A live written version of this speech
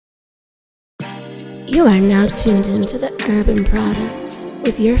You are now tuned into the Urban Product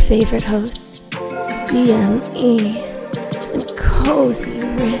with your favorite hosts, DME and Cozy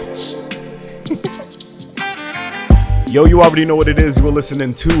Rich. Yo, you already know what it is. You're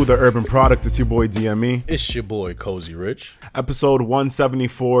listening to the Urban Product. It's your boy DME. It's your boy Cozy Rich. Episode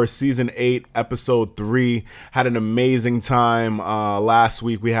 174, Season 8, Episode 3. Had an amazing time. Last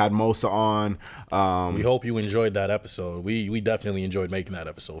week we had Mosa on. We hope you enjoyed that episode. We definitely enjoyed making that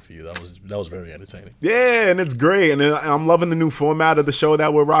episode for you. That was very entertaining. Yeah, and it's great. And I'm loving the new format of the show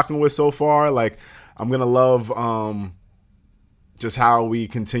that we're rocking with so far. Like, I'm going to love just how we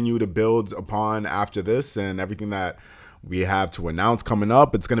continue to build upon after this and everything that we have to announce coming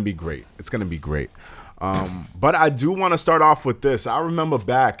up. It's going to be great. It's going to be great. But I do want to start off with this. I remember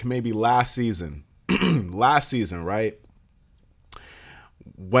back maybe last season, right?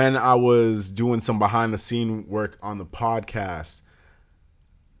 When I was doing some behind the scene work on the podcast,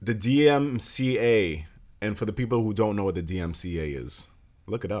 the DMCA, and for the people who don't know what the DMCA is,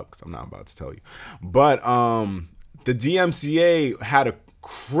 look it up because I'm not about to tell you. But the DMCA had a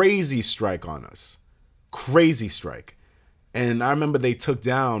crazy strike on us. Crazy strike. And I remember they took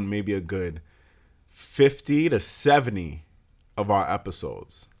down maybe a good 50 to 70 of our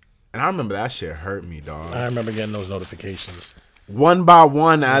episodes. And I remember that shit hurt me, dog. I remember getting those notifications. One by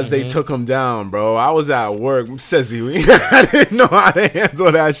one as they took them down, bro. I was at work. Says you. I didn't know how to handle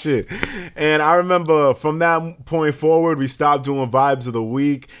that shit. And I remember from that point forward, we stopped doing Vibes of the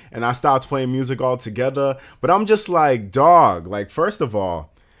Week. And I stopped playing music altogether. But I'm just like, dog, like, first of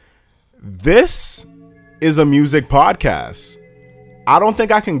all, this is a music podcast. I don't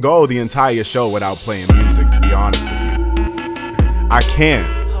think I can go the entire show without playing music, to be honest with you. I can't.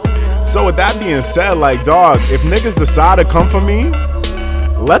 So with that being said, like, dog, if niggas decide to come for me,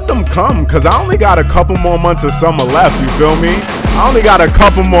 let them come, because I only got a couple more months of summer left, you feel me? I only got a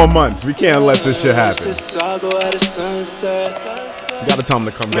couple more months. We can't let this shit happen. You gotta tell them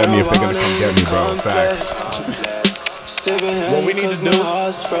to come get me if they're gonna come get me, bro. Facts. What we need to do,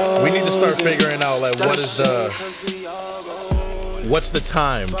 we need to start figuring out, like, what's the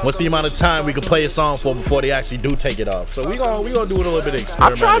time? What's the amount of time we can play a song for before they actually do take it off? So we gonna do a little bit of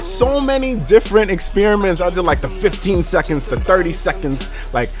experiment. I've tried so many different experiments. I did like the 15 seconds, the 30 seconds,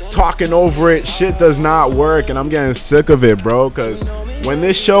 like talking over it. Shit does not work, and I'm getting sick of it, bro. Because when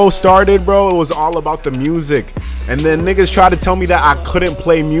this show started, bro, it was all about the music. And then niggas tried to tell me that I couldn't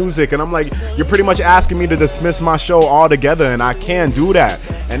play music. And I'm like, you're pretty much asking me to dismiss my show altogether, and I can't do that.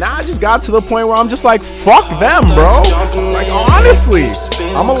 And now I just got to the point where I'm just like, fuck them, bro. Like, honestly,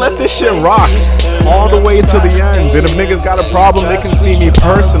 I'm gonna let this shit rock all the way to the end. And if niggas got a problem, they can see me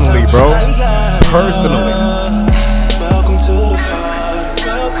personally, bro. Personally. Welcome to the pod.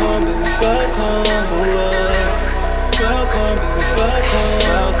 Welcome, welcome, welcome, welcome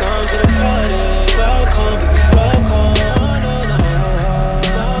to the party. Welcome,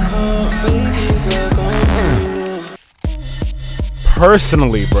 welcome, baby, welcome.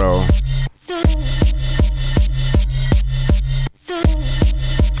 Personally, bro.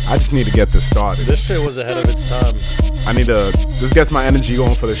 I just need to get this started. This shit was ahead of its time. This gets my energy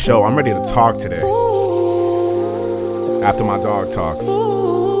going for the show. I'm ready to talk today. After my dog talks.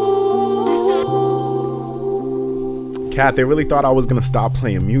 Kat, they really thought I was gonna stop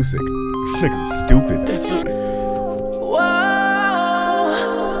playing music. These niggas are stupid.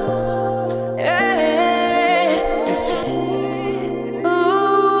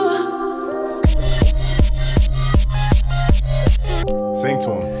 Sing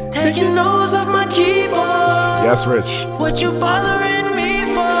to him. Taking notes off my keyboard. Yes, Rich. What you bothering me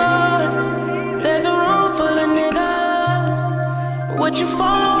for? There's a room full of niggas. What you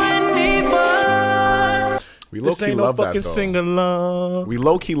following me for? We low-key love that, though. Sing-along. We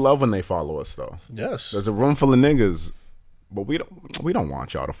low-key love when they follow us, though. Yes. There's a room full of niggas, but we don't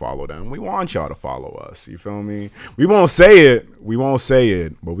want y'all to follow them. We want y'all to follow us. You feel me? We won't say it,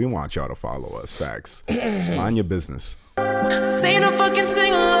 but we want y'all to follow us. Facts. Mind your business. This ain't no fucking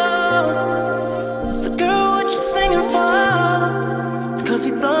sing-along. So girl, what you singing for? It's cause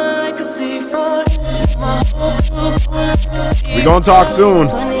we blowing like a C4. We gonna talk soon.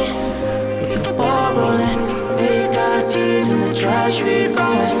 Get the ball rolling. Big IDs in the trash, we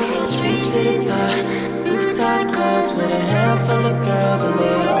going. Straight to the top. Rooftop clubs with a handful of girls, and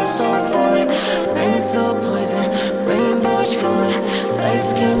they all so foreign. Rain so poison, rainbows flowing.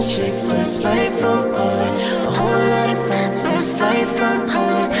 Light-skinned chick, first flight from Poland. A whole lot of friends, first flight from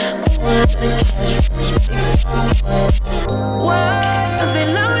Poland. Why? Cause they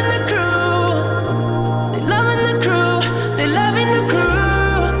loving the crew. They loving the crew. They loving the crew.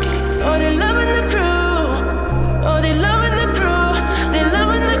 Oh, they loving the crew. Oh, they loving the crew. They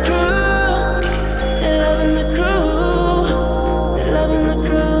loving the crew.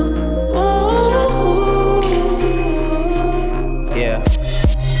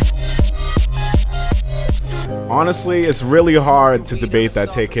 honestly, it's really hard to debate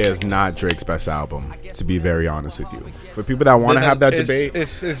that Take Care is not Drake's best album, to be very honest with you. For people that want to have that debate.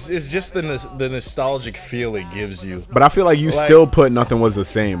 It's just the nostalgic feel it gives you. But I feel like you still put Nothing Was the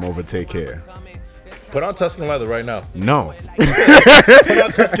Same over Take Care. Put on Tuscan Leather right now. No. Put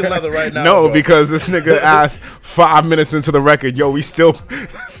on Tuscan Leather right now. No, bro. Because this nigga asked 5 minutes into the record, yo, we still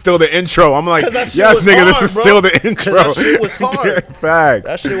the intro. I'm like, yes, nigga, this is still the intro. That shit was hard. Facts.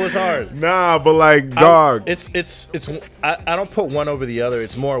 That shit was hard. Nah, but like, dog. I don't put one over the other.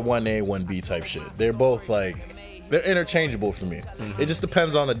 It's more 1A, 1B type shit. They're both like, they're interchangeable for me. Mm-hmm. It just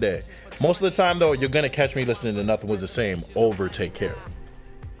depends on the day. Most of the time, though, you're going to catch me listening to Nothing Was the Same over Take Care,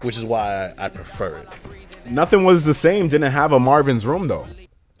 which is why I prefer it. Nothing Was the Same didn't have a Marvin's Room, though.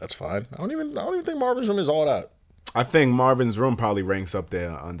 That's fine. I don't even think Marvin's Room is all that. I think Marvin's Room probably ranks up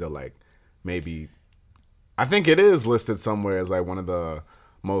there under like maybe. I think it is listed somewhere as like one of the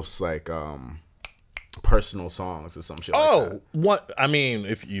most like personal songs or some shit. like that. What? I mean,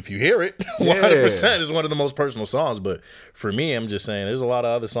 if you hear it, 100% is one of the most personal songs. But for me, I'm just saying, there's a lot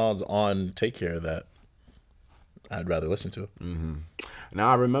of other songs on Take Care that I'd rather listen to. Mm-hmm. Now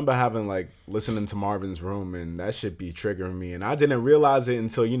I remember having like listening to Marvin's Room, and that shit be triggering me, and I didn't realize it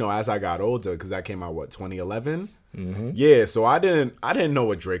until as I got older, because that came out 2011. Mm-hmm. Yeah, so I didn't know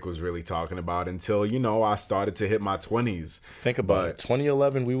what Drake was really talking about until I started to hit my 20s. Think about it.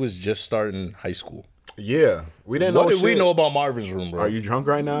 2011, we was just starting high school. Yeah, we didn't know. What did shit. we know about Marvin's Room, bro? Are you drunk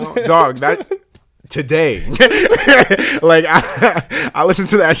right now, dog? That today, like I listened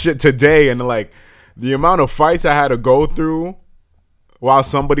to that shit today, and like the amount of fights I had to go through while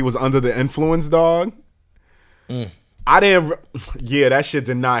somebody was under the influence, dog. I didn't. Yeah, that shit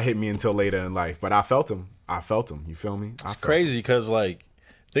did not hit me until later in life, but I felt him. You feel me? It's crazy because like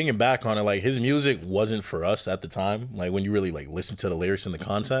thinking back on it, like his music wasn't for us at the time. Like when you really like listen to the lyrics and the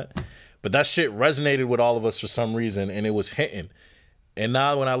content, but that shit resonated with all of us for some reason, and it was hitting. And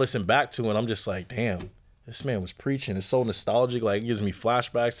now when I listen back to it, I'm just like, damn, this man was preaching. It's so nostalgic. Like it gives me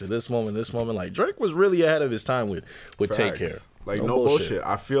flashbacks to this moment. Like Drake was really ahead of his time with Take Care. Like no bullshit.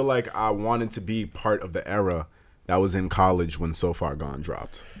 I feel like I wanted to be part of the era that was in college when So Far Gone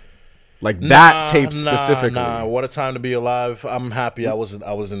dropped. Like that tape specifically. Nah, what a time to be alive. I'm happy I was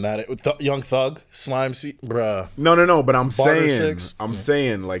in that. Young Thug, Slime C, bruh. No, but I'm Barter saying, 6.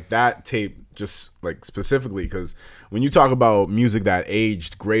 saying like that tape just like specifically because when you talk about music that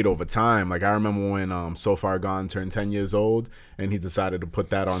aged great over time, like I remember when So Far Gone turned 10 years old and he decided to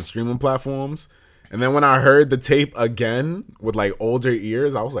put that on streaming platforms. And then when I heard the tape again with like older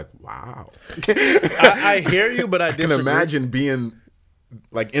ears, I was like, wow. I hear you, but I disagree. I can imagine being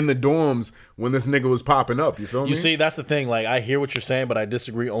like in the dorms when this nigga was popping up. You feel me? You see, that's the thing. Like I hear what you're saying, but I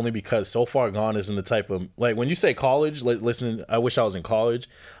disagree only because So Far Gone isn't the type of like when you say college, like listening, I wish I was in college.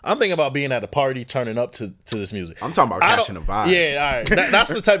 I'm thinking about being at a party turning up to this music. I'm talking about catching a vibe. Yeah, all right.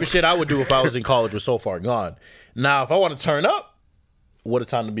 That's the type of shit I would do if I was in college with So Far Gone. Now, if I want to turn up, What a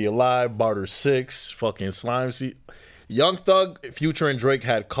Time to Be Alive, Barter 6, fucking Slime C. Young Thug, Future, and Drake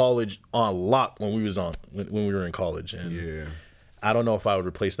had college on lock when we were in college. And yeah. I don't know if I would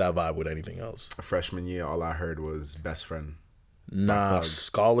replace that vibe with anything else. Freshman year, all I heard was Best Friend. Nah,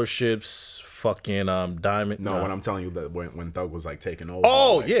 scholarships, fucking Diamond. No, nah. when I'm telling you that when Thug was like taking over.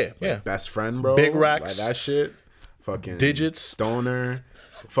 Oh, like, yeah. Best Friend, bro. Big racks. Like that shit. Fucking Digits. Stoner.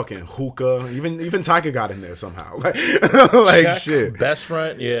 Fucking hookah. Even Tyga got in there somehow. Like Check, shit. Best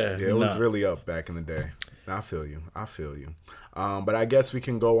Friend, yeah. Yeah, it was really up back in the day. I feel you. But I guess we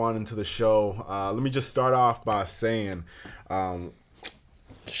can go on into the show. Let me just start off by saying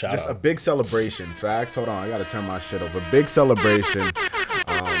Shout just out. a big celebration. Facts. Hold on, I gotta turn my shit up. A big celebration.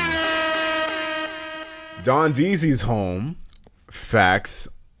 Don Deezy's home. Facts.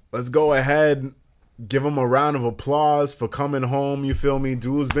 Let's go ahead. Give him a round of applause for coming home. You feel me?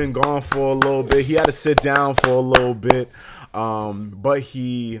 Dude's been gone for a little bit. He had to sit down for a little bit. But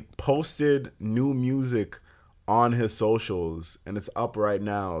he posted new music on his socials and it's up right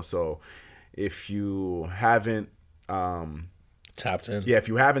now. So if you haven't tapped in. Yeah, if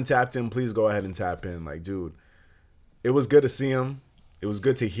you haven't tapped in, please go ahead and tap in. Like, dude, it was good to see him. It was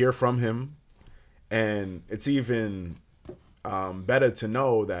good to hear from him. And it's even better to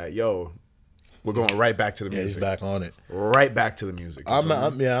know that, we're going right back to the music. Yeah, he's back on it. Right back to the music. I'm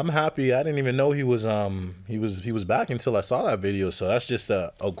happy. I didn't even know he was back until I saw that video. So that's just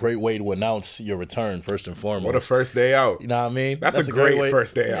a great way to announce your return first and foremost. What a first day out. You know what I mean? That's a great way,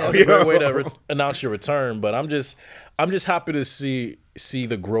 first day out. That's a great way to announce your return. But I'm I'm just happy to see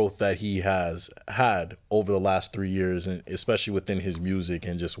the growth that he has had over the last 3 years, and especially within his music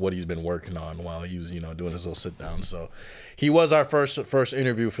and just what he's been working on while he was, doing his little sit down. So he was our first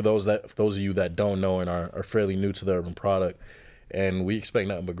interview for those of you that don't know and are fairly new to the urban product. And we expect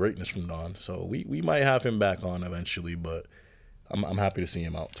nothing but greatness from Don. So we might have him back on eventually, but I'm happy to see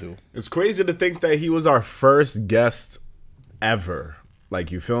him out too. It's crazy to think that he was our first guest ever. Like,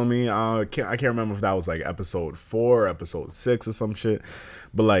 you feel me? I can't remember if that was like episode 4, episode 6 or some shit.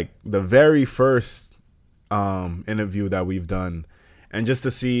 But like the very first interview that we've done, and just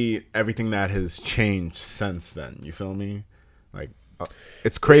to see everything that has changed since then. You feel me? Like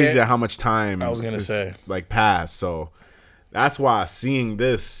it's crazy how much time I was gonna say like passed. So that's why seeing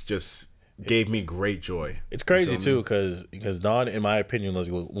this just gave me great joy. It's crazy too because Don, in my opinion, was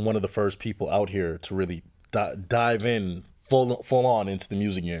one of the first people out here to really dive in full on into the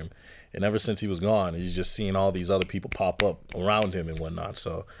music game, and ever since he was gone, he's just seeing all these other people pop up around him and whatnot.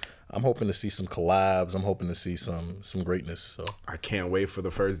 So I'm hoping to see some collabs. I'm hoping to see some greatness. So I can't wait for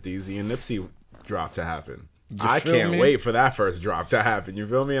the first DZ and Nipsey drop to happen. I can't wait for that first drop to happen. You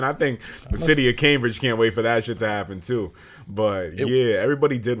feel me? And I think the city of Cambridge can't wait for that shit to happen too. But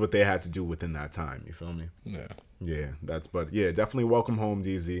everybody did what they had to do within that time. You feel me? Yeah. Definitely welcome home,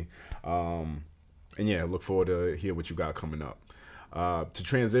 DZ. And yeah, look forward to hear what you got coming up. To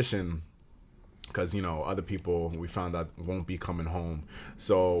transition, because other people we found out won't be coming home,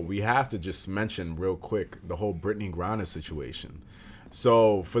 so we have to just mention real quick the whole Brittney Griner situation.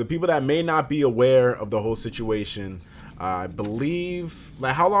 So for the people that may not be aware of the whole situation, I believe,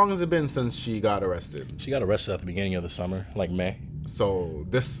 like, how long has it been since she got arrested? She got arrested at the beginning of the summer, like May. So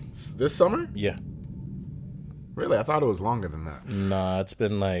this summer? Yeah. Really? I thought it was longer than that. Nah, it's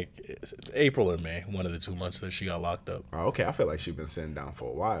been like it's April or May, one of the 2 months that she got locked up. Oh, okay, I feel like she's been sitting down for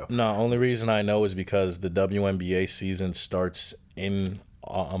a while. No, only reason I know is because the WNBA season starts in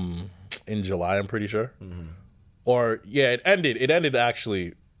July, I'm pretty sure. Mm-hmm. Or it ended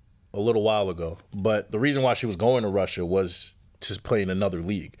actually a little while ago. But the reason why she was going to Russia was to play in another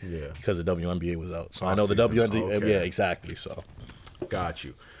league. Yeah. Because the WNBA was out. So I know the WNBA, yeah, exactly. So got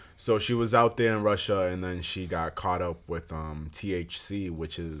you. So she was out there in Russia, and then she got caught up with THC,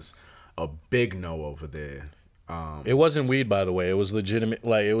 which is a big no over there. It wasn't weed, by the way. It was legitimate.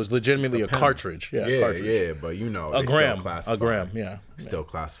 Like, it was legitimately a cartridge. Yeah, cartridge. Yeah. But a gram. Yeah, still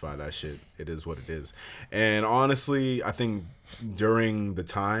classify that shit. It is what it is. And honestly, I think during the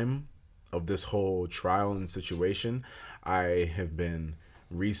time of this whole trial and situation, I have been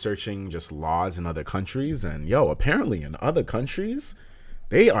researching just laws in other countries, and apparently in other countries,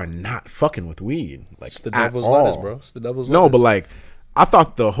 they are not fucking with weed. Like, it's the devil's lettuce, bro. It's the devil's lettuce. No, but like, I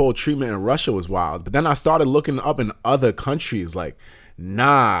thought the whole treatment in Russia was wild. But then I started looking up in other countries, like,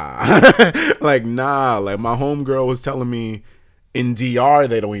 nah. Like, nah. Like, my homegirl was telling me in DR,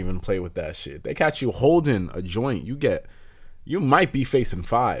 they don't even play with that shit. They catch you holding a joint. You might be facing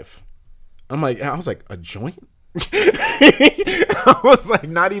 5. I was like, a joint? I was like,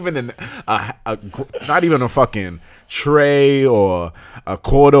 not even a fucking tray or a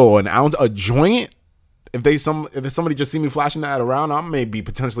quarter or an ounce, a joint. If somebody just see me flashing that around, I may be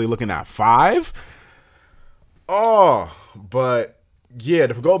potentially looking at 5. Oh, but yeah,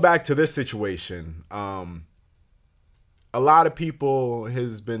 to go back to this situation, a lot of people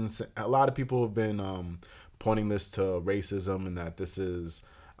have been pointing this to racism and that this is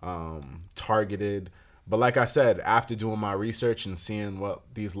targeted. But like I said, after doing my research and seeing what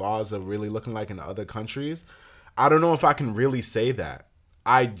these laws are really looking like in other countries, I don't know if I can really say that.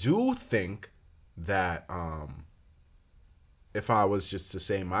 I do think that if I was just to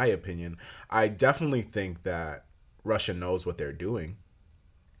say my opinion, I definitely think that Russia knows what they're doing,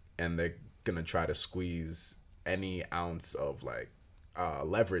 and they're going to try to squeeze any ounce of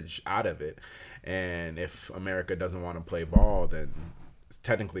leverage out of it. And if America doesn't want to play ball, then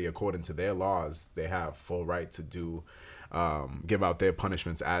technically, according to their laws, they have full right to give out their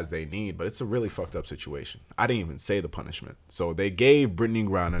punishments as they need. But it's a really fucked up situation. I didn't even say the punishment. So they gave Brittney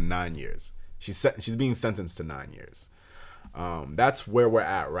Griner 9 years. She's being sentenced to 9 years. That's where we're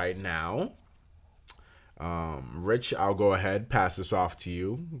at right now. Rich, I'll go ahead, pass this off to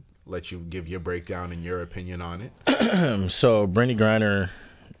you, let you give your breakdown and your opinion on it. So Brittney Griner,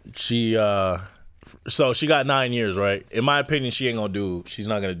 she got 9 years, right? In my opinion, she's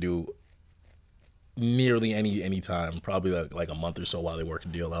not gonna do nearly any time. Probably like a month or so while they work a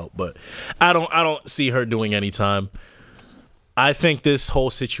deal out. But I don't see her doing any time. I think this whole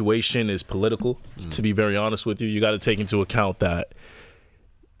situation is political. To be very honest with you, you got to take into account that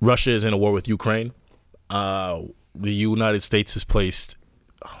Russia is in a war with Ukraine. The United States has placed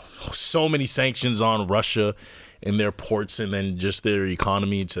so many sanctions on Russia in their ports and then just their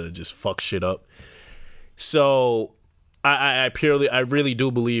economy to just fuck shit up. So I really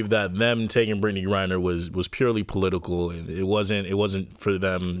do believe that them taking Brittney Griner was purely political, and it wasn't for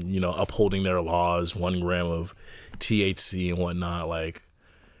them, upholding their laws, 1 gram of THC and whatnot. Like,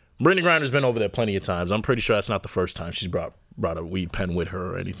 Brittney Griner's been over there plenty of times. I'm pretty sure that's not the first time she's brought a weed pen with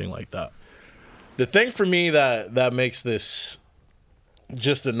her or anything like that. The thing for me that makes this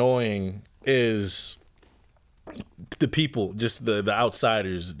just annoying is the people, just the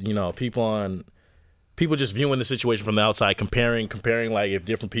outsiders, people just viewing the situation from the outside, comparing like if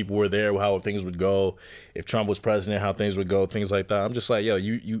different people were there, how things would go, if Trump was president, how things would go, things like that. I'm just like, yo,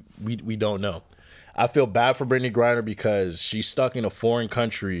 we don't know. I feel bad for Brittney Griner because she's stuck in a foreign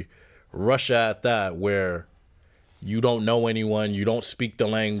country, Russia at that, where you don't know anyone, you don't speak the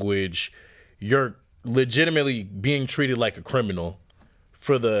language, you're legitimately being treated like a criminal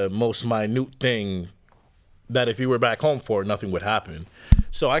for the most minute thing that if you were back home for, nothing would happen.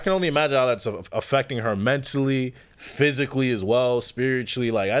 So I can only imagine how that's affecting her mentally, physically as well, spiritually.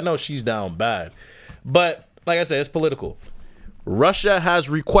 Like, I know she's down bad. But like I said, it's political. Russia has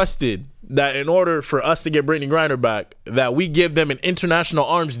requested that in order for us to get Brittney Griner back, that we give them an international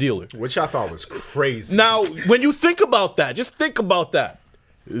arms dealer. Which I thought was crazy. Now, when you think about that, just think about that.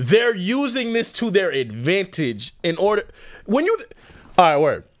 They're using this to their advantage in order... All right,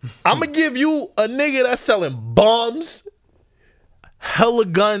 word. I'm going to give you a nigga that's selling bombs, hella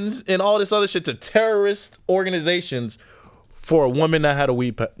guns, and all this other shit to terrorist organizations for a woman that had a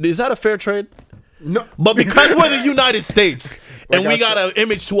weed pack. Is that a fair trade? No. But because we're the United States and Like we got an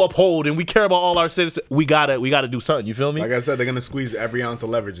image to uphold and we care about all our citizens, we gotta do something. You feel me? Like I said, they're gonna squeeze every ounce of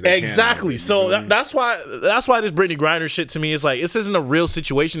leverage they exactly. can. So that's why this Brittney Griner shit to me is like, this isn't a real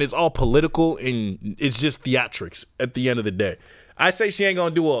situation. It's all political and it's just theatrics at the end of the day. I say she's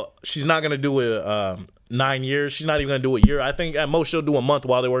not gonna do a 9 years. She's not even gonna do a year. I think at most she'll do a month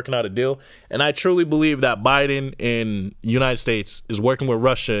while they're working out a deal. And I truly believe that Biden and the United States is working with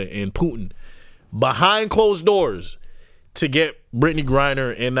Russia and Putin behind closed doors to get Brittney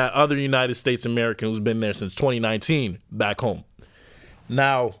Griner and that other United States American who's been there since 2019 back home.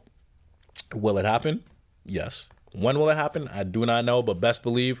 Now, will it happen? Yes. When will it happen? I do not know, but best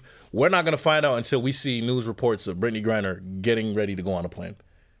believe we're not going to find out until we see news reports of Brittney Griner getting ready to go on a plane.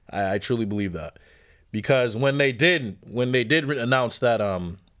 I truly believe that. Because when they did announce that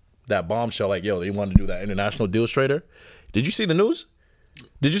that bombshell, like, yo, they wanted to do that international deal trader, did you see the news?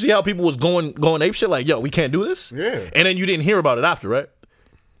 Did you see how people was going apeshit like, yo, we can't do this? Yeah. And then you didn't hear about it after, right?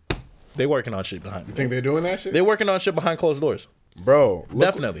 They working on shit behind. You think they're doing that shit? They're working on shit behind closed doors. Bro.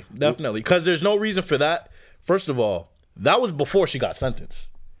 Definitely. Because there's no reason for that. First of all, that was before she got sentenced.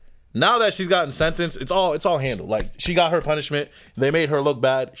 Now that she's gotten sentenced, it's all handled. Like, she got her punishment. They made her look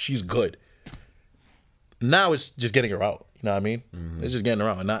bad. She's good. Now it's just getting her out. You know what I mean? Mm-hmm. It's just getting her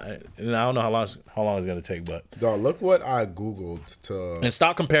out. And I don't know how long it's going to take, but... Dog, look what I Googled to... And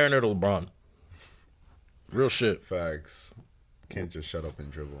stop comparing her to LeBron. Real shit. Facts. Can't just shut up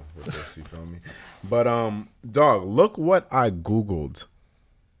and dribble with this, you feel me? But, dog, look what I Googled.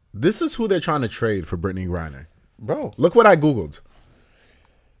 This is who they're trying to trade for Brittney Griner. Bro. Look what I Googled.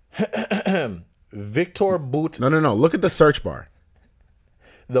 Victor Boot. No. Look at the search bar.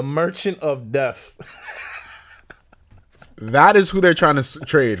 The Merchant of Death. That is who they're trying to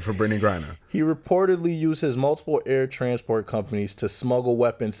trade for Brittney Griner. He reportedly used his multiple air transport companies to smuggle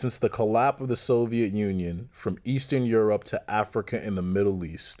weapons since the collapse of the Soviet Union from Eastern Europe to Africa and the Middle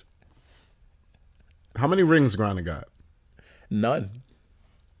East. How many rings Griner got? None.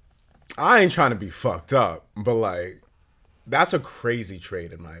 I ain't trying to be fucked up, but like, that's a crazy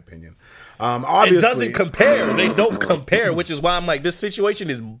trade in my opinion. Obviously, it doesn't compare. They don't compare, which is why I'm like, this situation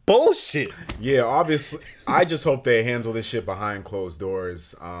is bullshit. Yeah, obviously, I just hope they handle this shit behind closed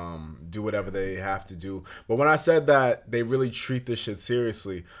doors, do whatever they have to do. But when I said that they really treat this shit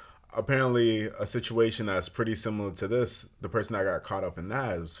seriously, apparently a situation that's pretty similar to this, the person that got caught up in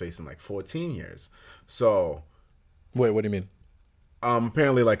that was facing like 14 years. So, wait, what do you mean?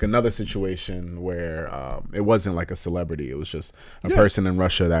 Apparently like another situation where it wasn't like a celebrity. It was just a person in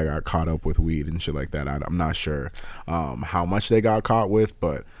Russia that got caught up with weed and shit like that. I'm not sure how much they got caught with,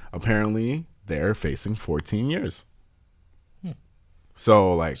 but apparently they're facing 14 years.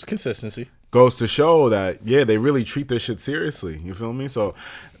 So like, it's consistency. Goes to show that, yeah, they really treat this shit seriously. You feel me? So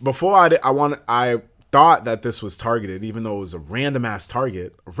before I thought that this was targeted, even though it was a random ass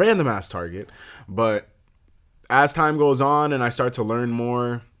target, but as time goes on and I start to learn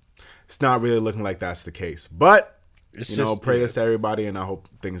more, it's not really looking like that's the case. But prayers to everybody, and I hope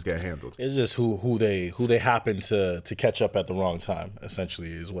things get handled. It's just who they happen to catch up at the wrong time,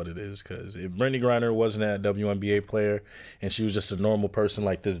 essentially, is what it is. Because if Brittney Griner wasn't a WNBA player and she was just a normal person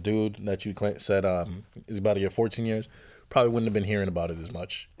like this dude that you said is about to get 14 years, probably wouldn't have been hearing about it as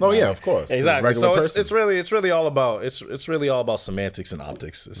much. Oh yeah, of course, exactly. So it's really all about semantics and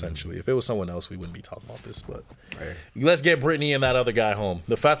optics, essentially. If it was someone else, we wouldn't be talking about this. But let's get Brittney and that other guy home.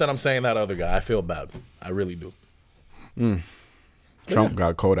 The fact that I'm saying that other guy, I feel bad. I really do. Trump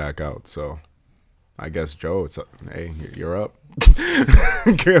got Kodak out, so I guess Joe, hey, you're up.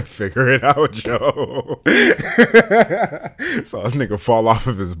 Can't figure it out, Joe. Saw this nigga fall off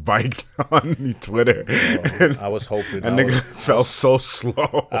of his bike on Twitter. I was hoping that nigga fell so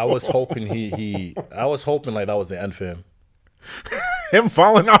slow. I was hoping I was hoping like that was the end for him. Him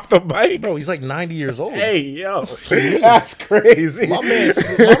falling off the bike, bro. He's like 90 years old. Hey, yo, that's crazy.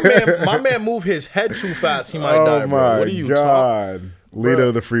 My man moved his head too fast. He might die, bro. What are you talking? Leader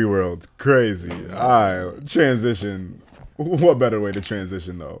of the free world, crazy. All right, transition. What better way to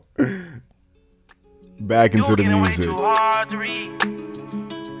transition though? Back into the music.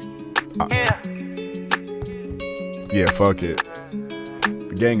 Yeah, fuck it.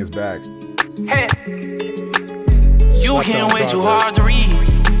 The gang is back. You can't wait too hard to read.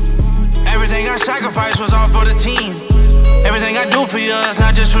 Everything I sacrificed was all for the team. Everything I do for you is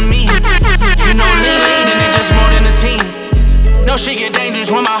not just for me. You know leading it just more than a team. No shit get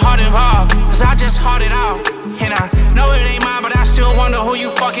dangerous when my heart involved. Cause I just heart it out. And I know it ain't mine, but I still wonder who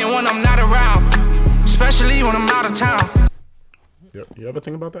you fucking when I'm not around. Especially when I'm out of town. You ever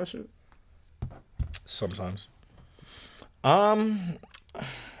think about that shit? Sometimes.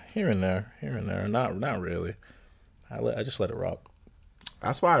 Here and there. Not really. I just let it rock.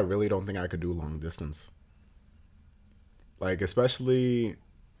 That's why I really don't think I could do long distance. Like, especially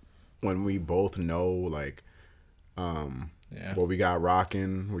when we both know, like, what we got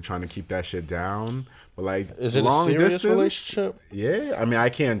rocking. We're trying to keep that shit down. But, like, is it long a serious distance relationship? Yeah. I mean, I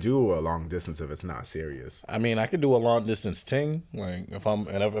can't do a long distance if it's not serious. I mean, I could do a long distance ting. Like, if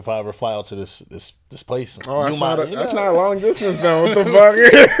I ever fly out to this place. Oh, that's not a long distance though. What the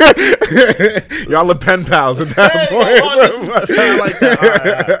fuck? Y'all are pen pals at that point. I like that. All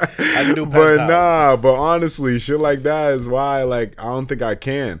right. I can do pen pals. But honestly, shit like that is why, like, I don't think I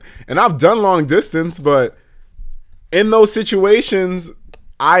can. And I've done long distance, but in those situations,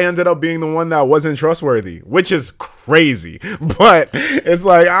 I ended up being the one that wasn't trustworthy, which is crazy. But it's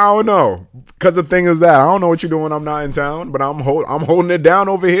like, I don't know. Because the thing is that I don't know what you're doing when I'm not in town, but I'm holding it down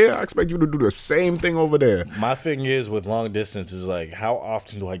over here. I expect you to do the same thing over there. My thing is with long distance is like, how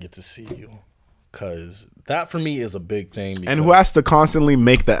often do I get to see you? Because that for me is a big thing. And who has to constantly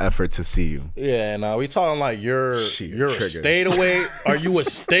make the effort to see you? Yeah, and we talking like you're a state away. Are you a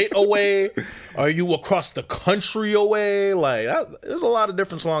state away? Are you across the country away? Like, there's a lot of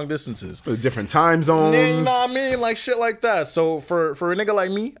different long distances. Different time zones. You know what I mean? Like shit like that. So for a nigga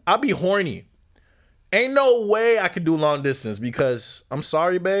like me, I'll be horny. Ain't no way I could do long distance because I'm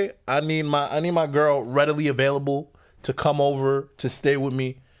sorry, babe. I need my girl readily available to come over to stay with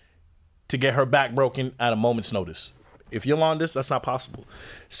me, to get her back broken at a moment's notice. If you're long distance, that's not possible.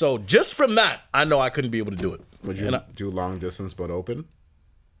 So just from that, I know I couldn't be able to do it. Would you do long distance but open?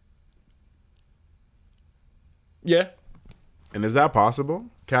 Yeah. And is that possible?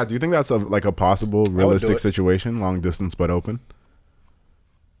 Kat, do you think that's a possible realistic situation? Long distance but open?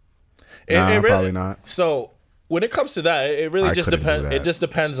 Probably not. So when it comes to that, it really just depends. It just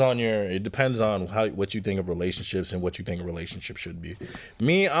depends on what you think of relationships and what you think a relationship should be.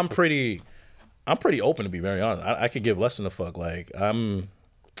 Me, I'm pretty open, to be very honest. I could give less than a fuck. Like I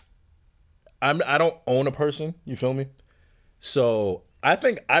don't own a person. You feel me? So I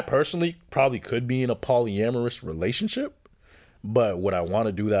think I personally probably could be in a polyamorous relationship, but would I want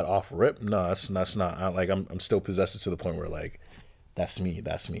to do that off rip? No, that's not. I'm still possessive to the point where like, that's me.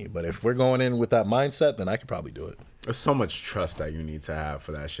 But if we're going in with that mindset, then I could probably do it. There's so much trust that you need to have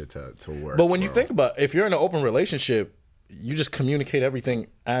for that shit to work. But when you think about if you're in an open relationship, you just communicate everything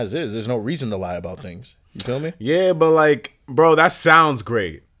as is. There's no reason to lie about things. You feel me? Yeah, but like, bro, that sounds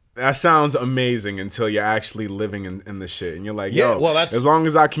great. That sounds amazing until you're actually living in the shit. And you're like, as long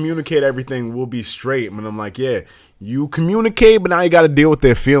as I communicate everything, we'll be straight. And I'm like, yeah, you communicate, but now you got to deal with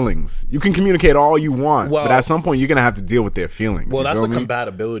their feelings. You can communicate all you want, but at some point, you're going to have to deal with their feelings. Well, that's a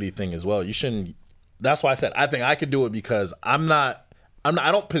compatibility thing as well. You shouldn't. That's why I said I think I could do it because I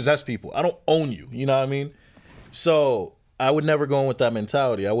don't possess people. I don't own you. You know what I mean? So I would never go in with that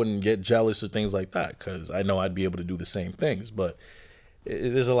mentality. I wouldn't get jealous or things like that because I know I'd be able to do the same things. But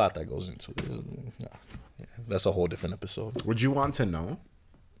there's a lot that goes into it. That's a whole different episode. Would you want to know?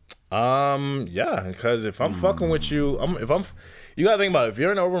 Yeah, because if I'm fucking with you, you gotta think about it. If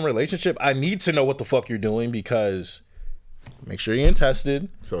you're in an open relationship, I need to know what the fuck you're doing because make sure you're tested.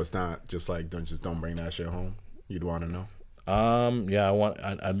 So it's not just like don't bring that shit home. You'd want to know. Yeah,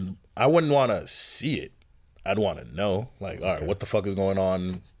 I wouldn't want to see it. I'd want to know, like, all right, what the fuck is going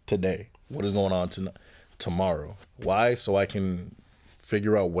on today? What is going on tomorrow? Why? So I can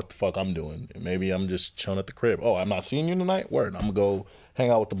figure out what the fuck I'm doing. Maybe I'm just chilling at the crib. Oh, I'm not seeing you tonight? Word. I'm going to go hang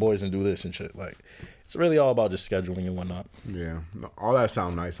out with the boys and do this and shit. Like, it's really all about just scheduling and whatnot. Yeah. All that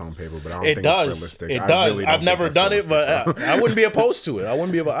sounds nice on paper, but I don't think it's realistic. It does. Really I've never done it, but I wouldn't be opposed to it. I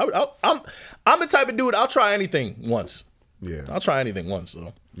wouldn't be about. I'm the type of dude, I'll try anything once. Yeah. I'll try anything once,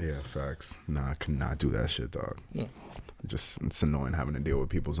 so. Yeah, facts. Nah, I could not do that shit, dog. Yeah. It's annoying having to deal with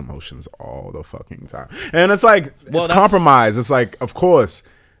people's emotions all the fucking time. And it's like, it's compromise. It's like, of course,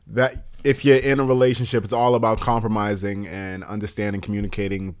 that if you're in a relationship, it's all about compromising and understanding,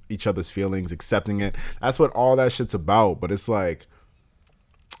 communicating each other's feelings, accepting it. That's what all that shit's about. But it's like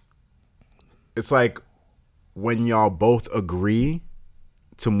when y'all both agree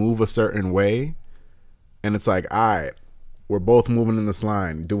to move a certain way, and it's like, all right, we're both moving in this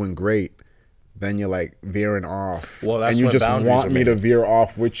line, doing great. Then you're like veering off. Well, that's and you when just want me to veer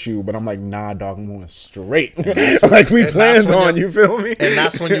off with you, but I'm like, nah, dog, I'm going straight. Like we planned on, you feel me? And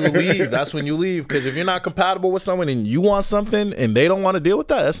that's when you leave. That's when you leave. Because if you're not compatible with someone and you want something and they don't want to deal with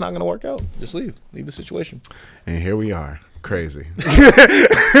that, that's not going to work out. Just leave. Leave the situation. And here we are. Crazy.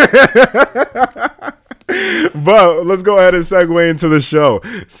 But let's go ahead and segue into the show.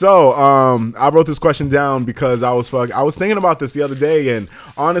 So I wrote this question down because I was thinking about this the other day, and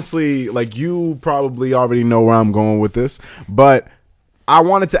honestly, like, you probably already know where I'm going with this, but I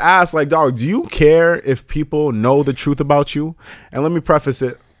wanted to ask, like, dog, do you care if people know the truth about you? And let me preface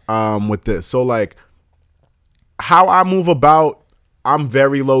it with this. So, like, how I move about, I'm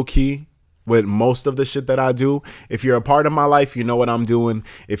very low key with most of the shit that I do. If you're a part of my life, you know what I'm doing.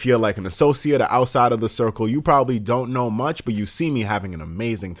 If you're like an associate or outside of the circle, you probably don't know much, but you see me having an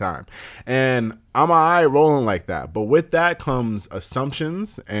amazing time. And I'm all right rolling like that. But with that comes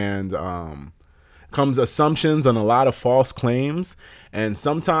assumptions and a lot of false claims. And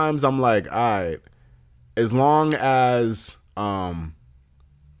sometimes I'm like, all right, as long as nothing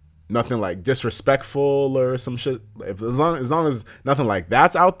like disrespectful or some shit, as long as nothing like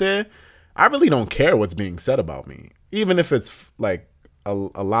that's out there, I really don't care what's being said about me, even if it's like a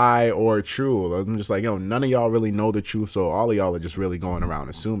lie or true. I'm just like, yo, none of y'all really know the truth, so all of y'all are just really going around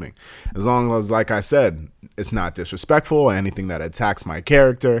assuming. As long as, like I said, it's not disrespectful or anything that attacks my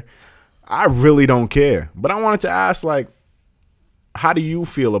character, I really don't care. But I wanted to ask, like, how do you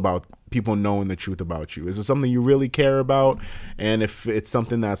feel about people knowing the truth about you? Is it something you really care about? And if it's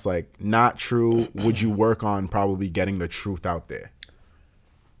something that's like not true, would you work on probably getting the truth out there?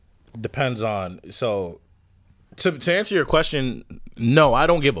 Depends on. So to answer your question, no, I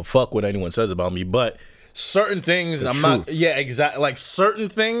don't give a fuck what anyone says about me, but certain things exactly, like certain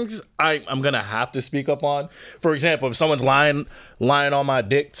things I'm gonna have to speak up on. For example, if someone's lying on my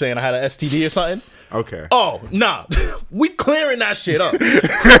dick saying I had an STD or something, okay, oh nah, we clearing that shit up. we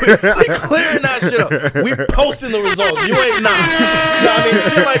clearing that shit up. We posting the results. You ain't I mean,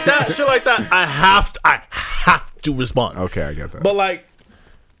 shit like that I have to respond. Okay, I get that. But like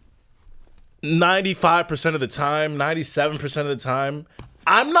 95% of the time, 97% of the time,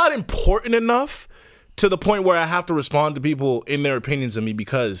 I'm not important enough to the point where I have to respond to people in their opinions of me,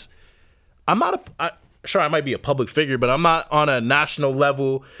 because I'm not sure I might be a public figure, but I'm not on a national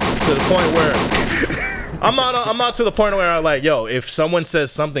level to the point where I'm not to the point where I'm like, yo, if someone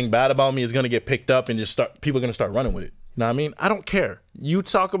says something bad about me, it's gonna get picked up and people are gonna start running with it. You know what I mean? I don't care. You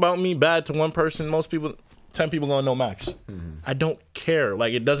talk about me bad to one person, most people, 10 people gonna know max. Mm-hmm. I don't care.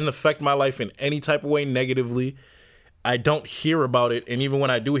 Like, it doesn't affect my life in any type of way negatively. I don't hear about it, and even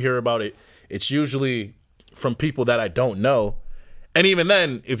when I do hear about it, it's usually from people that I don't know. And even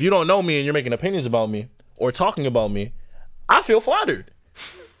then, if you don't know me and you're making opinions about me or talking about me, I feel flattered.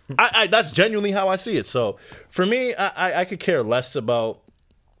 I that's genuinely how I see it. So for me, I could care less about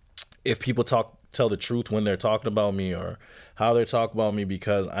if people tell the truth when they're talking about me or how they're talking about me,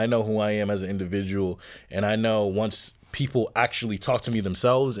 because I know who I am as an individual, and I know once people actually talk to me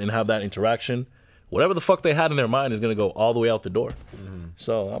themselves and have that interaction, whatever the fuck they had in their mind is gonna go all the way out the door. Mm-hmm.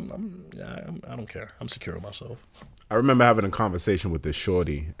 So I don't care. I'm secure with myself. I remember having a conversation with this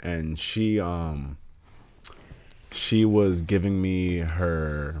shorty, and she was giving me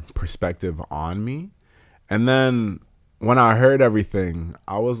her perspective on me, and then when I heard everything,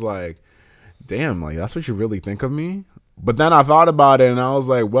 I was like, damn, like, that's what you really think of me? But then I thought about it, and I was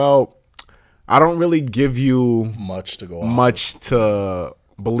like, well, I don't really give you much to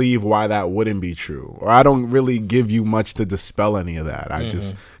believe why that wouldn't be true, or I don't really give you much to dispel any of that. I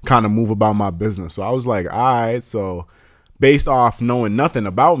just kind of move about my business. So I was like, all right, so based off knowing nothing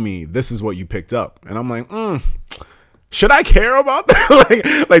about me, this is what you picked up. And I'm like, should I care about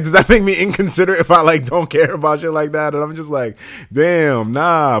that? like, does that make me inconsiderate if I like don't care about shit like that? And I'm just like, damn,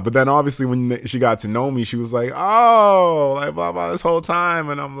 nah. But then obviously when she got to know me, she was like, oh, like blah, blah, this whole time.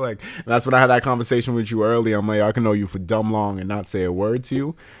 And I'm like, and that's when I had that conversation with you earlier. I'm like, I can know you for dumb long and not say a word to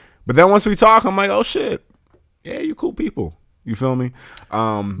you. But then once we talk, I'm like, oh shit, yeah, you cool people. You feel me?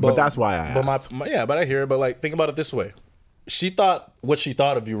 But that's why I asked. But I hear it. But like, think about it this way. She thought what she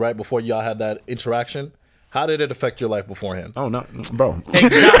thought of you right before y'all had that interaction. How did it affect your life beforehand? Oh, no, bro.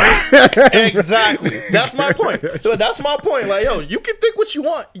 Exactly. That's my point. Like, yo, you can think what you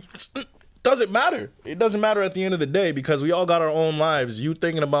want. It doesn't matter. It doesn't matter at the end of the day because we all got our own lives. You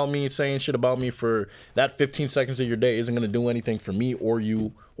thinking about me, saying shit about me for that 15 seconds of your day isn't going to do anything for me or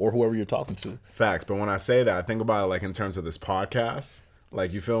you or whoever you're talking to. Facts. But when I say that, I think about it like in terms of this podcast.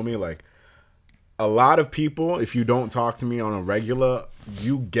 Like, you feel me? Like, a lot of people, if you don't talk to me on a regular,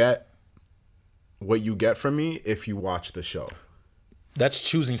 you get what you get from me if you watch the show. That's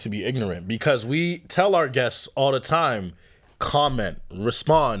choosing to be ignorant because we tell our guests all the time, comment,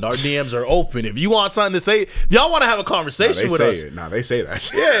 respond. Our DMs are open. If you want something to say, if y'all want to have a conversation with us. They say that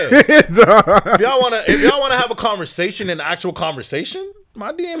shit. Yeah. If y'all want to have a conversation, an actual conversation,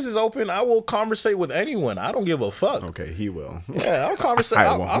 my DMs is open. I will conversate with anyone. I don't give a fuck. Okay, he will. Yeah, I'll conversate.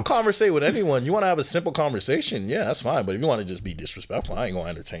 I'll conversate with anyone. You want to have a simple conversation? Yeah, that's fine. But if you want to just be disrespectful, I ain't gonna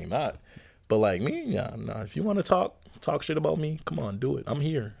entertain that. But like me, yeah, no. If you want to talk shit about me, come on, do it. I'm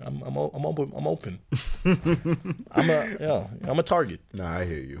here. I'm open. I'm a target. Nah, I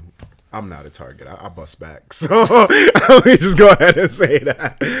hear you. I'm not a target. I bust back. So let me just go ahead and say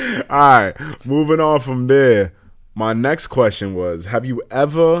that. All right, moving on from there. My next question was: have you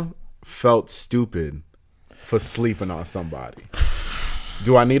ever felt stupid for sleeping on somebody?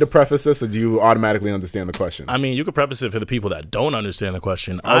 Do I need to preface this, or do you automatically understand the question? I mean, you could preface it for the people that don't understand the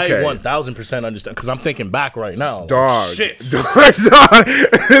question. Okay. I 1,000% understand, because I'm thinking back right now. Dog. Like, shit.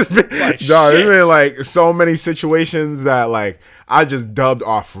 There's been like so many situations that like I just dubbed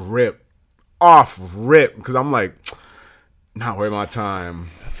off rip. Because I'm like, not worth my time.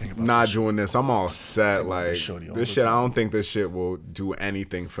 Not doing this. I'm all set. Like, this shit, I don't think this shit will do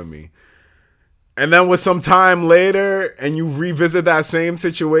anything for me. And then with some time later, and you revisit that same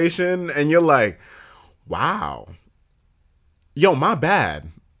situation, and you're like, wow. Yo, my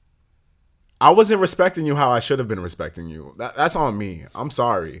bad. I wasn't respecting you how I should have been respecting you. That's on me. I'm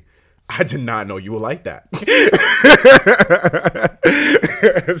sorry. I did not know you were like that.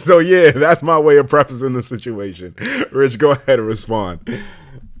 So, yeah, that's my way of prefacing the situation. Rich, go ahead and respond.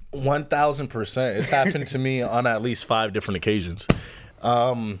 1,000%. It's happened to me on at least 5 different occasions.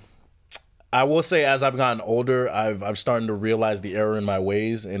 I will say, as I've gotten older, I've started to realize the error in my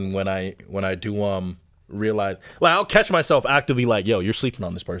ways, and when I do realize, like, I'll catch myself actively like, yo, you're sleeping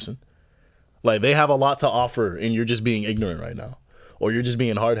on this person. Like, they have a lot to offer, and you're just being ignorant right now, or you're just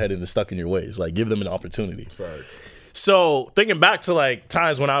being hard-headed and stuck in your ways. Like, give them an opportunity. Right. So thinking back to like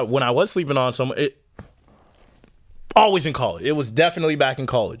times when I was sleeping on someone, always in college. It was definitely back in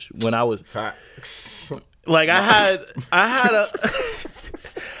college when I was. Facts. Like I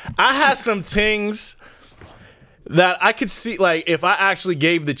had some things that I could see, like, if I actually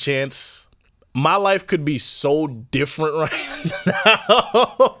gave the chance, my life could be so different right now.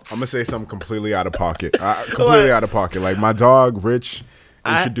 I'm gonna say something completely out of pocket. Out of pocket. Like, my dog Rich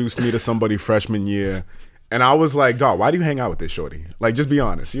introduced me to somebody freshman year, and I was like, dog, why do you hang out with this shorty? Like, just be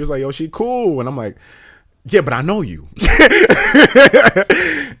honest. He was like, yo, she cool, and I'm like, yeah, but I know you.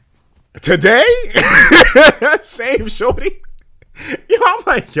 Today? Same shorty? Yo, I'm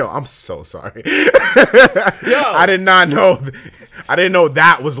like, yo, I'm so sorry. Yo, I did not know. I didn't know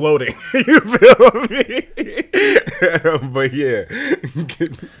that was loading. You feel me? But yeah,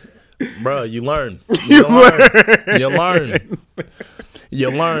 bro, you learn. You learn. You learn.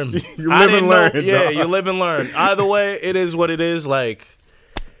 You learn. You live and learn. Yeah, you live and learn. Either way, it is what it is. Like,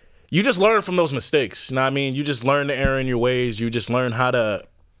 you just learn from those mistakes. You know what I mean? You just learn to err in your ways. You just learn how to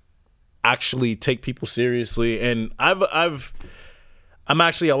actually take people seriously. And I'm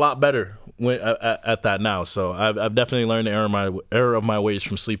actually a lot better at that now. So I've definitely learned the error of my ways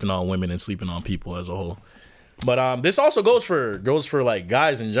from sleeping on women and sleeping on people as a whole. But this also goes for like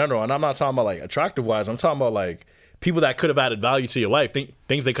guys in general. And I'm not talking about like attractive wise. I'm talking about like people that could have added value to your life,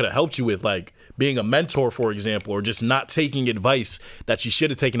 things they could have helped you with, like being a mentor, for example, or just not taking advice that you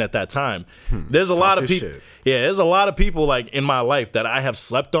should have taken at that time. There's a lot of people. Yeah, there's a lot of people like in my life that I have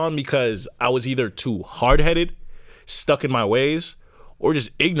slept on because I was either too hard-headed, stuck in my ways, or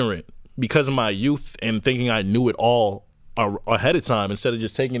just ignorant because of my youth and thinking I knew it all ahead of time, instead of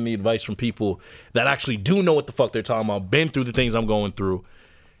just taking the advice from people that actually do know what the fuck they're talking about, been through the things I'm going through.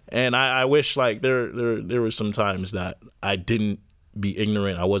 And I wish like there were some times that I didn't be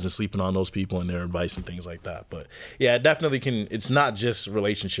ignorant. I wasn't sleeping on those people and their advice and things like that. But yeah, it definitely can. It's not just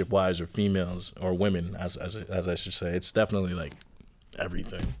relationship wise or females or women, as I should say. It's definitely like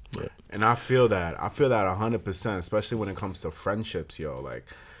everything. But. And I feel that 100%, especially when it comes to friendships, yo.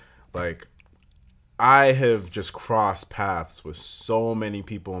 Like I have just crossed paths with so many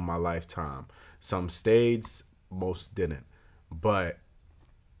people in my lifetime. Some stayed, most didn't. But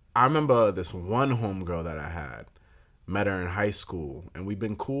I remember this one homegirl that I had. Met her in high school, and we've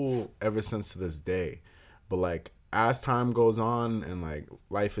been cool ever since to this day. But like as time goes on and like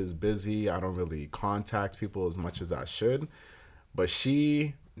life is busy, I don't really contact people as much as I should. But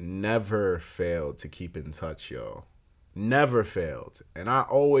she never failed to keep in touch, yo. Never failed. And I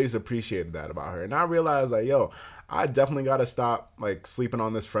always appreciated that about her. And I realized like, yo, I definitely gotta stop like sleeping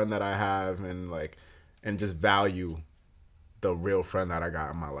on this friend that I have and just value the real friend that I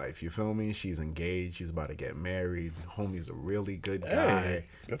got in my life. You feel me? She's engaged. She's about to get married. Homie's a really good guy.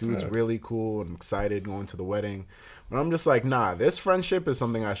 Dude's really cool. I'm excited going to the wedding. But I'm just like, nah, this friendship is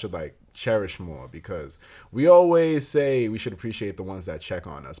something I should like cherish more, because we always say we should appreciate the ones that check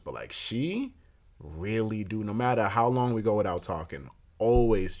on us. But like she really do, no matter how long we go without talking,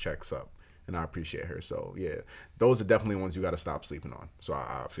 always checks up. And I appreciate her. So yeah, those are definitely ones you got to stop sleeping on. So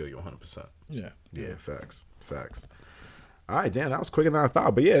I feel you 100%. Yeah. Facts. All right, damn, that was quicker than I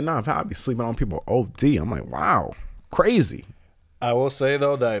thought. But yeah, I'd be sleeping on people OD. I'm like, wow, crazy. I will say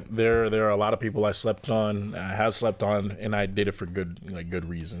though that there are a lot of people I have slept on, and I did it for good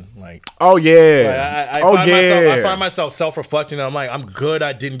reason. Like, oh yeah, I find myself self-reflecting. And I'm like, I'm good.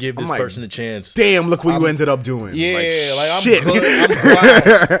 I didn't give this person a chance. Damn, look what you ended up doing. Yeah, I'm shit. Good.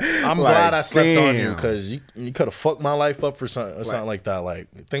 I'm glad I slept on you, because you could have fucked my life up for something like that,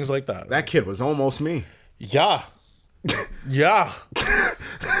 like things like that. That kid was almost me. Yeah. Yeah.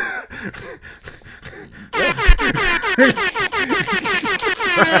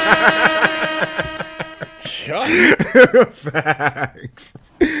 Facts.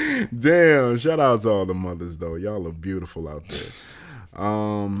 Damn, shout out to all the mothers though. Y'all are beautiful out there.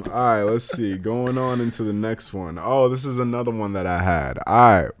 All right, let's see. Going on into the next one. Oh, this is another one that I had.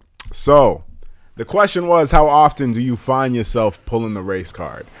 All right. So, the question was, how often do you find yourself pulling the race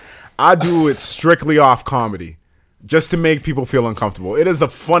card? I do it strictly off comedy, just to make people feel uncomfortable. It is the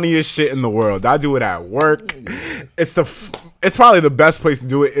funniest shit in the world. I do it at work. It's probably the best place to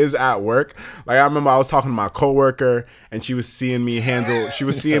do it is at work. Like I remember I was talking to my coworker, and she was seeing me handle a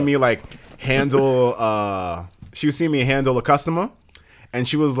customer, and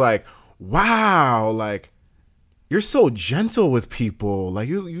she was like, "Wow, like you're so gentle with people. Like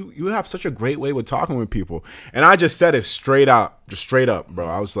you have such a great way with talking with people." And I just said it straight up, bro.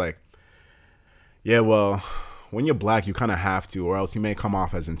 I was like, "Yeah, well, when you're black, you kind of have to, or else you may come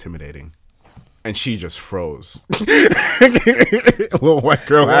off as intimidating." And she just froze. Little white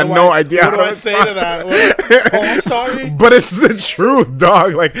girl had no idea. What do I say to that? Oh, I'm sorry. But it's the truth,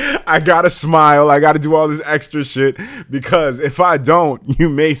 dog. Like, I gotta smile. I gotta do all this extra shit, because if I don't, you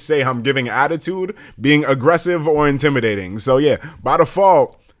may say I'm giving attitude, being aggressive, or intimidating. So yeah, by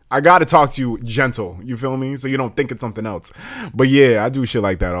default, I gotta talk to you gentle. You feel me? So you don't think it's something else. But yeah, I do shit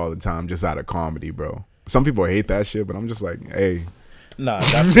like that all the time, just out of comedy, bro. Some people hate that shit, but I'm just like, hey. Nah,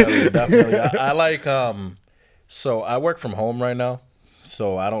 definitely. I like, so I work from home right now,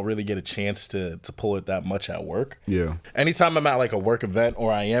 so I don't really get a chance to pull it that much at work. Yeah. Anytime I'm at like a work event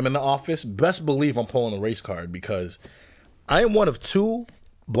or I am in the office, best believe I'm pulling a race card, because I am one of 2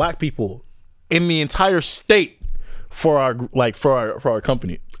 black people in the entire state for our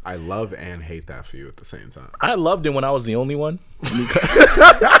company. I love and hate that for you at the same time. I loved it when I was the only one.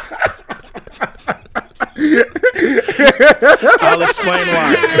 I'll explain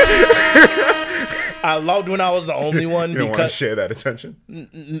why. I loved when I was the only one. You don't want to share that attention?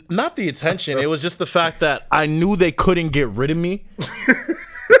 Not the attention. It was just the fact that I knew they couldn't get rid of me.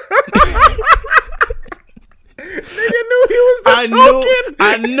 Nigga knew he was the token.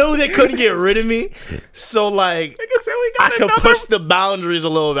 I knew they couldn't get rid of me. So like, I could push the boundaries a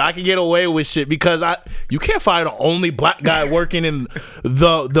little bit. I could get away with shit, because you can't find the only black guy working in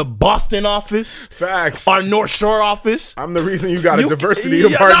the Boston office. Facts. Our North Shore office. I'm the reason you got a diversity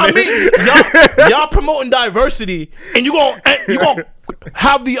department. Y'all promoting diversity, and you gonna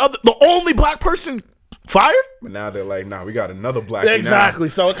have the only black person fired? But now they're like, nah, we got another black. Exactly.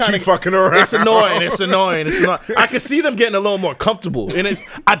 So it kind of fucking around. It's annoying. I can see them getting a little more comfortable, and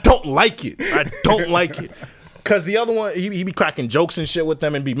I don't like it. Cause the other one, he be cracking jokes and shit with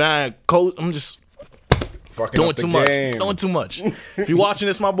them and be mad. I'm just Fucking doing up the too much. game. Doing too much. If you're watching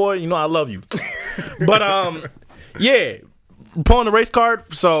this, my boy, you know I love you. But yeah, pulling the race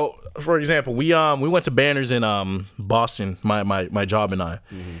card. So for example, we went to Banners in Boston. My job and I,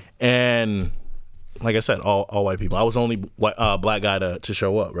 and like I said, all white people. I was the only black guy to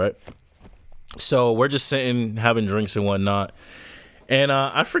show up, right? So we're just sitting having drinks and whatnot, and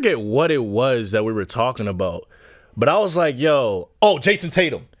I forget what it was that we were talking about, but I was like, "Yo, Jason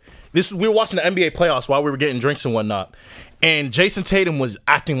Tatum." We were watching the NBA playoffs while we were getting drinks and whatnot, and Jason Tatum was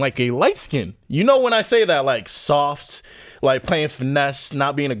acting like a light skin. You know when I say that, like soft, like playing finesse,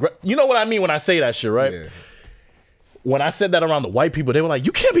 not being aggressive. You know what I mean when I say that shit, right? Yeah. When I said that around the white people, they were like,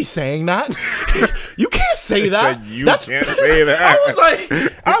 "You can't be saying that. You can't say that. Can't say that." I was like,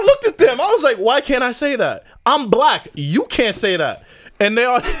 I looked at them. I was like, "Why can't I say that? I'm black. You can't say that." And they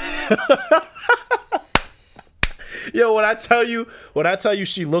all. Yo, when I tell you,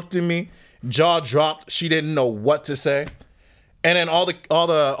 she looked at me, jaw dropped. She didn't know what to say, and then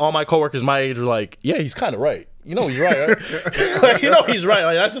all my coworkers my age were like, "Yeah, he's kind of right. You know he's right, right? Like, you know he's right.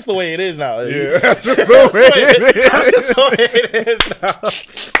 Like that's just the way it is now. Yeah, that's just the way it is. That's just the way it is now."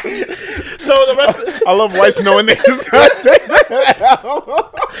 So the rest, I love whites knowing they just gotta take that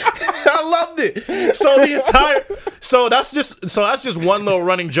out. I loved it. So that's just one little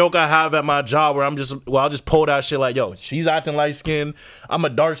running joke I have at my job where I'll just pull that shit like, "Yo, she's acting light skinned, I'm a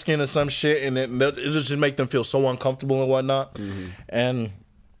dark skin or some shit," and it just make them feel so uncomfortable and whatnot. And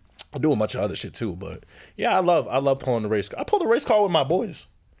I do a bunch of other shit too, but yeah, I love pulling the race car. I pull the race car with my boys.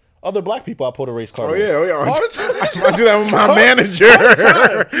 Other black people, I pull the race car with. Oh yeah. All the time. I do that with my manager.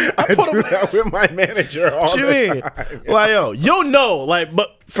 I do that with my manager all the time. Well, yo, you'll know, like,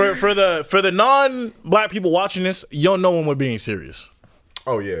 but for the non-black people watching this, you'll know when we're being serious.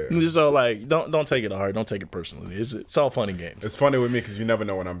 Oh yeah. So like, don't take it to heart. Don't take it personally. It's all fun and games. It's funny with me because you never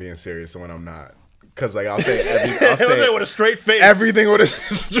know when I'm being serious and when I'm not. Because like I'll say with a straight face, everything with a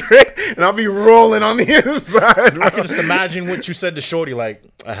straight, and I'll be rolling on the inside. Bro. I can just imagine what you said to Shorty. Like,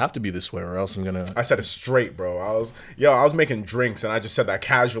 I have to be this way, or else I'm gonna. I said it straight, bro. I was making drinks, and I just said that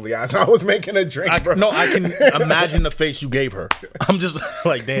casually as I was making a drink, bro. No, I can imagine the face you gave her. I'm just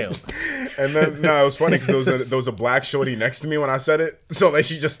like, damn. And then it was funny because there was a black Shorty next to me when I said it, so like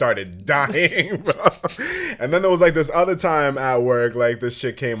she just started dying, bro. And then there was like this other time at work, like this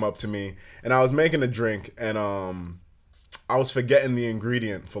chick came up to me. And I was making a drink, and I was forgetting the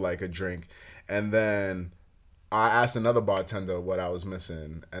ingredient for like a drink, and then I asked another bartender what I was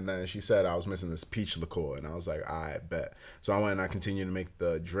missing, and then she said I was missing this peach liqueur, and I was like, I bet. So I went and I continued to make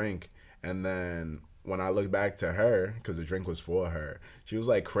the drink, and then when I looked back to her, because the drink was for her, she was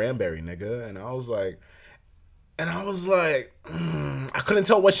like, "Cranberry, nigga," and I was like, I couldn't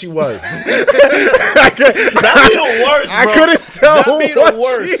tell what she was. That'd be the worst, bro. I couldn't tell. That'd be the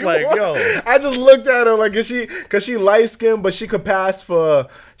worst. Like, yo. I just looked at her like, cause she light skinned, but she could pass for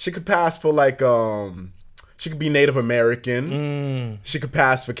like, she could be Native American. She could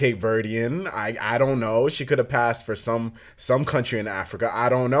pass for Cape Verdean. I don't know. She could have passed for some country in Africa. I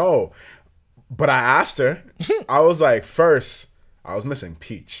don't know. But I asked her. I was like, first, I was missing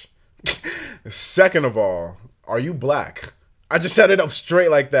peach. Second of all, are you black? I just set it up straight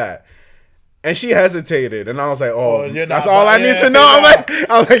like that. And she hesitated. And I was like, that's all I need to know.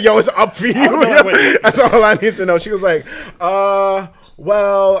 I was like, yo, it's up for you. That's all I need to know. She was like, well.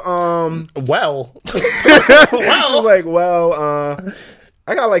 She was like,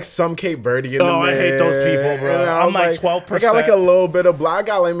 I got like some Cape Verde in the I hate those people, bro. I'm like 12%. I got like a little bit of black. I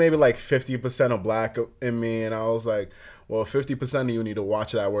got like maybe like 50% of black in me. And I was like, well, 50% of you need to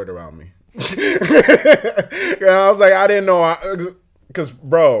watch that word around me. I was like, I didn't know, because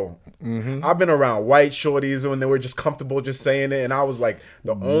bro, I've been around white shorties when they were just comfortable just saying it, and I was like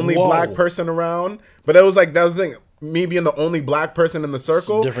the only black person around. But it was like that thing, me being the only black person in the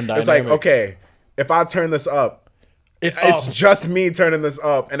circle. It's like, okay, if I turn this up, it's just me turning this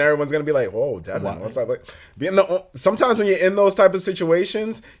up, and everyone's gonna be like, "Whoa, Devin, what's up?" Like, sometimes when you're in those type of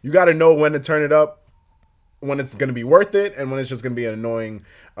situations, you got to know when to turn it up, when it's gonna be worth it, and when it's just gonna be an annoying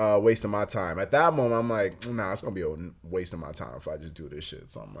waste of my time. At that moment, I'm like, nah, it's gonna be a waste of my time if I just do this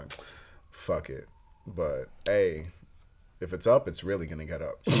shit. So I'm like, fuck it. But hey, if it's up, it's really gonna get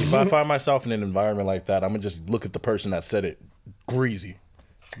up. See, if I find myself in an environment like that, I'm gonna just look at the person that said it greasy.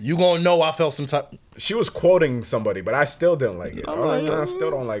 You gonna know I felt some type. She was quoting somebody, but I still didn't like it. I was like, I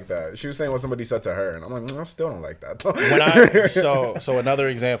still don't like that. She was saying what somebody said to her, and I'm like, I still don't like that. So another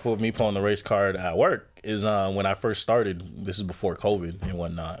example of me pulling the race card at work is when I first started. This is before COVID and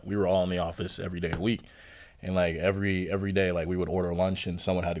whatnot. We were all in the office every day of the week, and like every day, like we would order lunch, and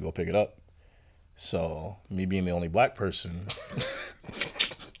someone had to go pick it up. So me being the only black person,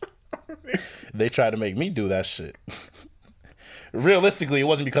 they tried to make me do that shit. Realistically, it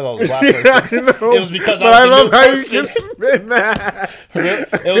wasn't because I was a black person. It was because I was a new person. You can spin that.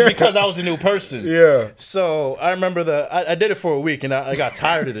 It was because I was a new person. Yeah. So I remember I did it for a week and I got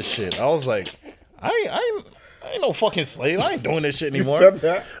tired of this shit. I was like, I ain't no fucking slave. I ain't doing this shit anymore. You said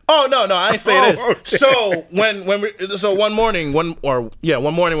that? Oh no, I ain't say this. Okay. So one morning when we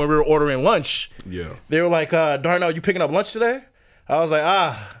were ordering lunch, they were like, Darnell, you picking up lunch today? I was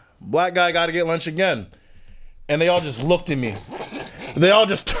like, black guy got to get lunch again. And they all just looked at me. They all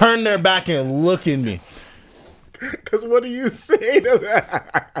just turned their back and looked at me. Because what do you say to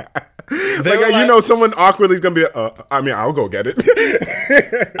that? Like, someone awkwardly is going to be, I'll go get it.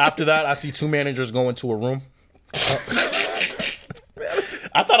 After that, I see two managers go into a room.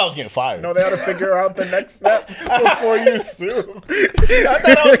 I thought I was getting fired. No, they had to figure out the next step before you sue. I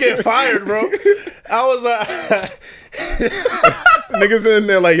thought I was getting fired, bro. I was niggas in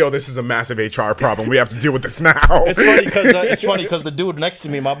there like, yo, this is a massive HR problem. We have to deal with this now. It's funny because the dude next to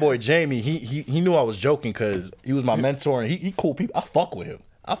me, my boy Jamie, he knew I was joking because he was my mentor and he cool people. I fuck with him.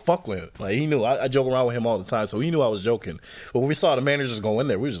 Like, he knew I joke around with him all the time, so he knew I was joking. But when we saw the managers go in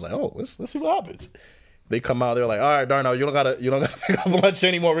there, we were just like, oh, let's see what happens. They come out, they're like, all right, Darnell, you don't gotta pick up lunch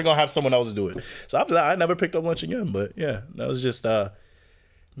anymore. We're gonna have someone else do it. So after that, I never picked up lunch again. But yeah, that was just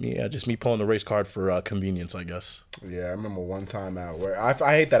me pulling the race card for convenience, I guess. Yeah, I remember one time at work. I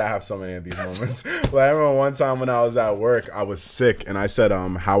hate that I have so many of these moments. But I remember one time when I was at work, I was sick, and I said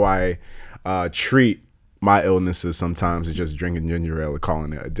how I treat my illnesses sometimes is just drinking ginger ale and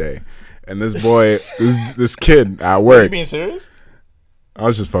calling it a day. And this boy, this kid at work. Are you being serious? I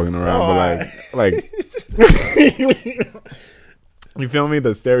was just fucking around, but like, you feel me?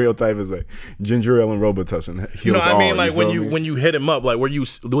 The stereotype is like ginger ale and Robitussin heals all. Like when you hit him up, like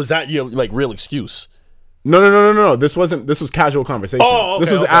was that your like real excuse? No. This was casual conversation. Oh, okay,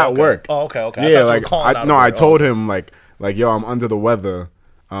 this was at work. Oh, okay. Yeah, I told him like yo, I'm under the weather.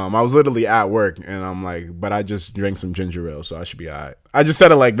 I was literally at work, and I'm like, but I just drank some ginger ale, so I should be all right. I just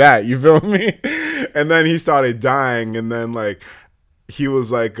said it like that. You feel me? And then he started dying, and then like. He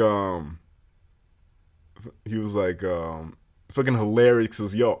was like fucking hilarious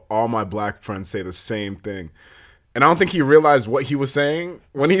because, yo, all my black friends say the same thing. And I don't think he realized what he was saying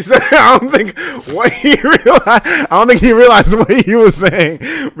when he said I don't think he realized what he was saying.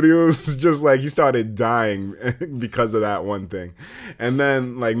 But he was just like, he started dying because of that one thing. And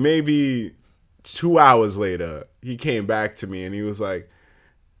then like maybe 2 hours later, he came back to me and he was like,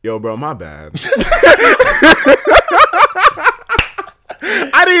 yo, bro, my bad.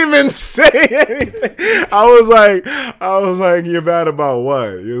 I didn't even say anything. I was like, you're bad about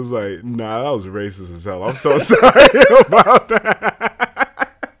what? He was like, nah, that was racist as hell. I'm so sorry about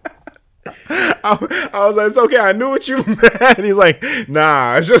that. I was like, it's okay. I knew what you meant. He's like,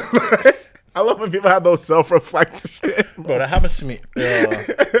 nah, it's just like, I love when people have those self-reflective shit. Bro, that happens to me. Has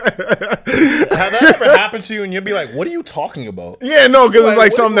that ever happened to you and you'll be like, what are you talking about? Yeah, no, because it's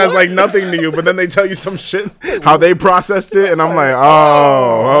like something that's like nothing to you, but then they tell you some shit, how they processed it, and I'm like,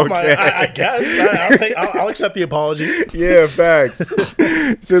 oh, okay. I guess. I'll accept the apology. Yeah, facts.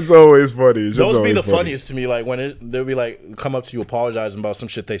 Shit's always funny. Those be the funniest to me, like when they'll be like, come up to you apologizing about some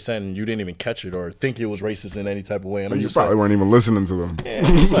shit they said and you didn't even catch it or think it was racist in any type of way. And you probably weren't even listening to them. Yeah,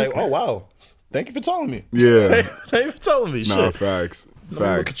 I'm just like, oh, wow. Thank you for telling me. Yeah. Thank you for telling me. Nah, shit. Facts.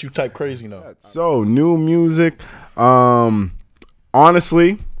 Look at you type crazy now. So, new music.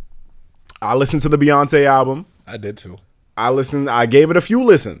 Honestly, I listened to the Beyonce album. I did too. I gave it a few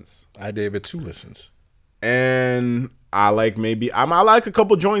listens. I gave it 2 listens. And I like a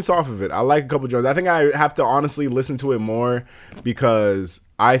couple joints off of it. I think I have to honestly listen to it more because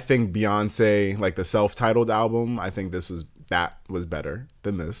I think Beyonce, like the self-titled album, I think that was better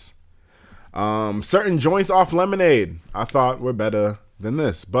than this. Certain joints off Lemonade I thought were better than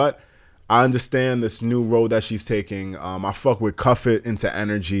this, but I understand this new road that she's taking. I fuck with Cuff It into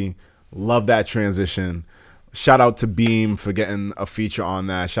Energy. Love that transition. Shout out to Beam for getting a feature on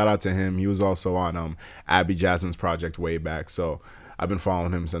that. Shout out to him. He was also on Abby Jasmine's project way back, so I've been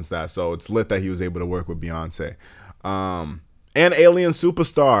following him since that. So it's lit that he was able to work with Beyonce. And Alien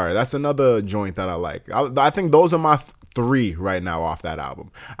Superstar, that's another joint that I like. I think those are my 3 right now off that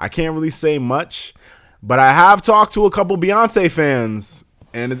album. I can't really say much, but I have talked to a couple Beyonce fans,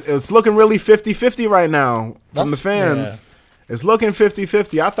 and it's looking really 50-50 right now from the fans. Yeah. It's looking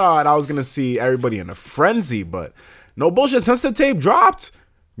 50-50. I thought I was going to see everybody in a frenzy, but no bullshit. Since the tape dropped,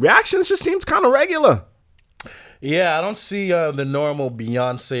 reactions just seems kind of regular. Yeah, I don't see the normal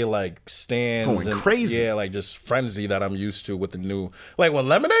Beyonce like stands Going crazy. Yeah, like just frenzy that I'm used to with the new. Like when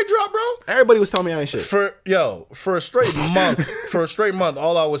Lemonade dropped, bro. Everybody was telling me I ain't shit. For a straight month,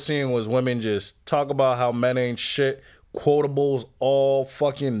 all I was seeing was women just talk about how men ain't shit, quotables all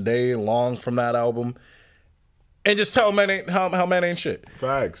fucking day long from that album, and just tell men how men ain't shit.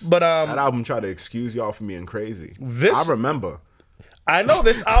 Facts. But that album tried to excuse y'all from being crazy. I remember. I know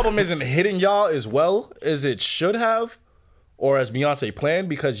this album isn't hitting y'all as well as it should have, or as Beyonce planned,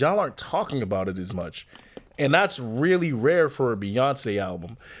 because y'all aren't talking about it as much. And that's really rare for a Beyonce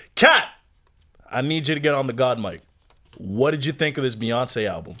album. Kat, I need you to get on the God mic. What did you think of this Beyonce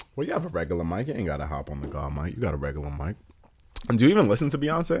album? Well, you have a regular mic. You ain't got to hop on the God mic. You got a regular mic. And do you even listen to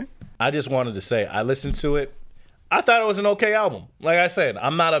Beyonce? I just wanted to say, I listened to it. I thought it was an okay album. Like I said,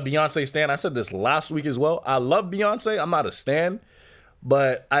 I'm not a Beyonce stan. I said this last week as well. I love Beyonce. I'm not a stan.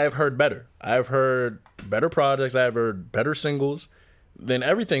 But I have heard better. I have heard better projects. I have heard better singles than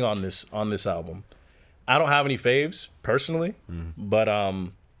everything on this album. I don't have any faves personally, but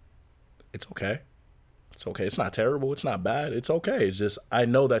it's okay. It's okay. It's not terrible. It's not bad. It's okay. It's just I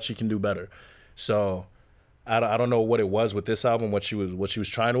know that she can do better. So I don't know what it was with this album, what she was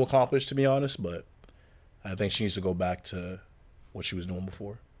trying to accomplish, to be honest. But I think she needs to go back to what she was doing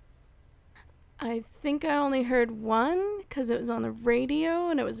before. I think I only heard one because it was on the radio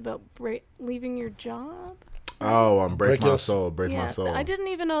and it was about leaving your job. Oh, Break My Soul. Break My Soul. I didn't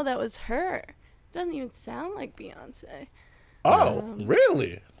even know that was her. It doesn't even sound like Beyonce. Oh,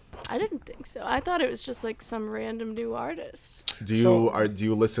 really? I didn't think so. I thought it was just like some random new artist. Do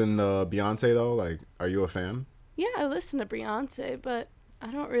you listen to Beyonce though? Like, are you a fan? Yeah, I listen to Beyonce, but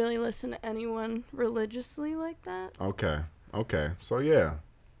I don't really listen to anyone religiously like that. Okay. So yeah.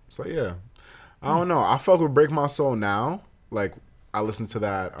 I don't know. I fuck with Break My Soul now. Like, I listen to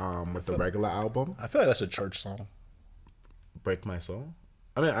that with the regular album. I feel like that's a church song. Break My Soul?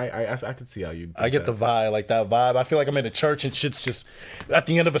 I mean, I could see how you. I get the vibe, like that vibe. I feel like I'm in a church and shit's just at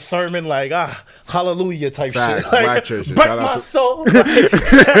the end of a sermon, like hallelujah type Facts, shit. Like, black churches. break my soul. I get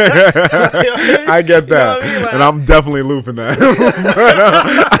that, you know what I mean? Like, and I'm definitely looping that.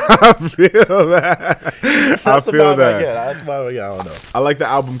 I feel that. That's the vibe I get. That's why I don't know. I like the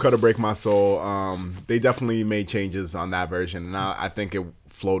album cut of Break My Soul. They definitely made changes on that version, and I think it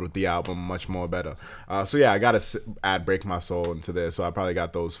flowed with the album much more better. So yeah, I gotta add Break My Soul into there. So I probably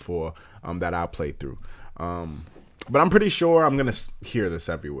got those four that I played through. But I'm pretty sure I'm gonna hear this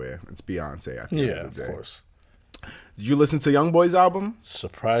everywhere. It's Beyonce. Yeah, of course. Did you listen to YoungBoy's album?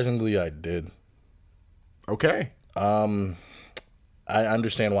 Surprisingly, I did. Okay. I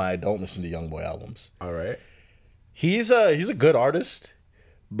understand why I don't listen to YoungBoy albums. All right. He's a good artist,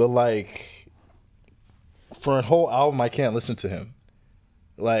 but like for a whole album, I can't listen to him.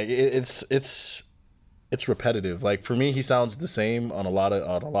 Like it's repetitive. Like for me, he sounds the same on a lot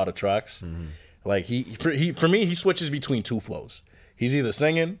of tracks. Mm-hmm. Like for me, he switches between two flows. He's either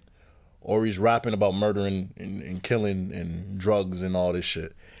singing or he's rapping about murdering and killing and drugs and all this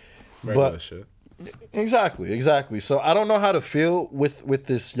shit. Regular shit. Exactly. So I don't know how to feel with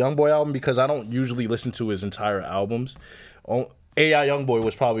this YoungBoy album because I don't usually listen to his entire albums. AI YoungBoy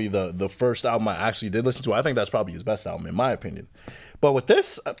was probably the first album I actually did listen to. I think that's probably his best album in my opinion. But with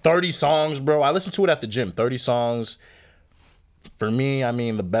this 30 songs, bro, I listened to it at the gym. 30 songs. For me, I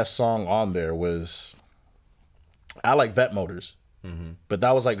mean, the best song on there was I like Vet Motors. Mm-hmm. But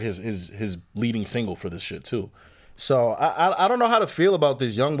that was like his leading single for this shit too. So I don't know how to feel about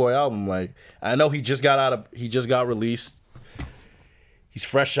this YoungBoy album. Like I know he just got released. He's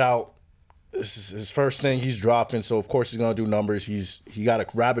fresh out. This is his first thing he's dropping, so of course he's gonna do numbers. He got a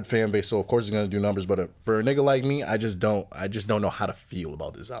rabid fan base, so of course he's gonna do numbers. But for a nigga like me, I just don't know how to feel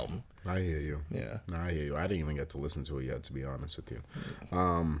about this album. I hear you. Yeah, I hear you. I didn't even get to listen to it yet, to be honest with you.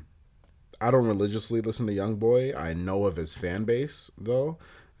 I don't religiously listen to YoungBoy. I know of his fan base though,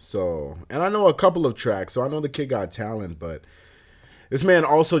 so and I know a couple of tracks, so I know the kid got talent. But this man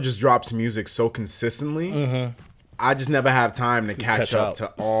also just drops music so consistently. Mm-hmm. I just never have time to catch up to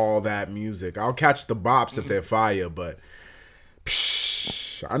all that music. I'll catch the bops if they're fire, but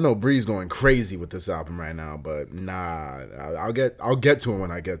I know Bree's going crazy with this album right now, but nah, I'll get to it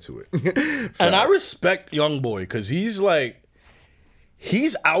when I get to it. And I respect YoungBoy because he's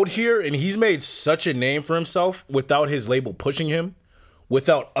out here and he's made such a name for himself without his label pushing him,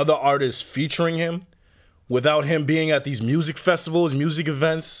 without other artists featuring him. Without him being at these music festivals, music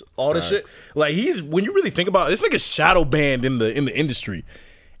events, all this shit. Like when you really think about it, this nigga's shadow banned in the industry.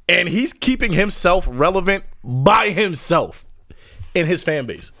 And he's keeping himself relevant by himself in his fan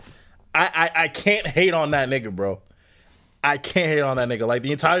base. I can't hate on that nigga, bro. I can't hate on that nigga. Like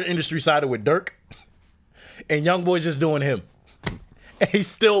the entire industry sided with Dirk. and YoungBoy's just doing him. And he's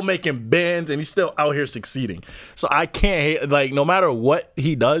still making bands, and he's still out here succeeding. So I can't hate, like, no matter what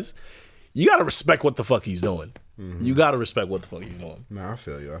he does, you gotta respect what the fuck he's doing. You gotta respect what the fuck he's doing. Nah, I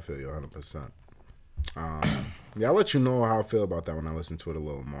feel you 100%. Yeah, I'll let you know how I feel about that when I listen to it a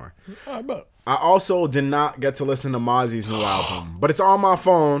little more. I bet. I also did not get to listen to Mozzie's new album, but it's on my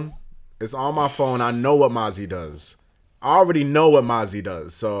phone. I know what Mozzie does. I already know what Mozzie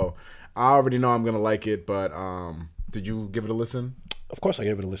does, so I already know I'm gonna like it. But did you give it a listen? Of course I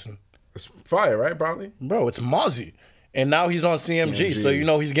gave it a listen. It's fire, right? Probably. Bro, it's Mozzie. And now he's on CMG, so you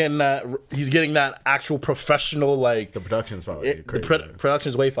know he's getting that actual professional, like, The production's probably crazy. The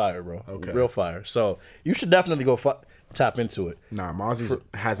production's way fire, bro. Okay. Real fire. So you should definitely go tap into it. Nah, Mozzie's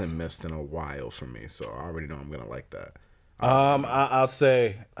hasn't missed in a while for me, so I already know I'm gonna like that. I'd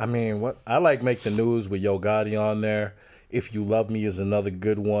say, I mean, what I like Make the News with Yo Gotti on there. If You Love Me is another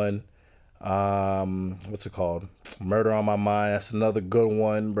good one. What's it called? Murder on My Mind. That's another good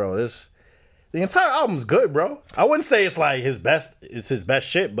one, bro. The entire album's good, bro. I wouldn't say it's like his best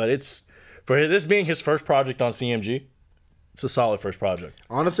shit, but it's for this being his first project on CMG. It's a solid first project.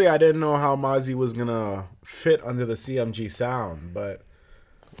 Honestly, I didn't know how Mozzie was gonna fit under the CMG sound, but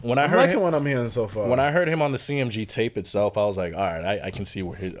When I I'm heard liking him, what I'm hearing so far. when I heard him on the CMG tape itself, I was like, all right, I can see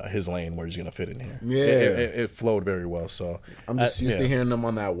where his lane where he's gonna fit in here. Yeah. It flowed very well. So I'm just used to hearing them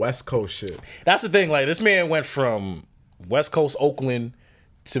on that West Coast shit. That's the thing. Like, this man went from West Coast Oakland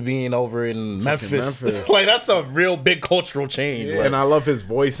to being over in Memphis. Like, that's a real big cultural change. Yeah, Like, and I love his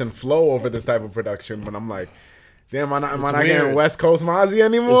voice and flow over this type of production, but I'm like, damn, am I not weird. getting West Coast Mozzie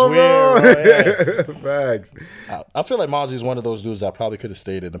anymore, it's bro? Facts. I feel like Mozzie's one of those dudes that probably could have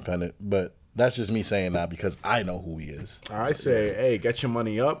stayed independent, but that's just me saying that because I know who he is. I say, hey, get your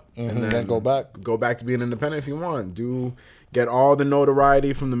money up and then go back. Go back to being independent if you want. Get all the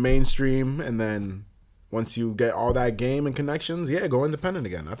notoriety from the mainstream, and then once you get all that game and connections, yeah, go independent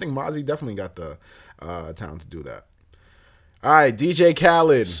again. I think Mozzie definitely got the talent to do that. All right, DJ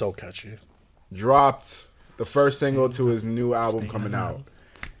Khaled So catchy. dropped the first single to his new album coming out.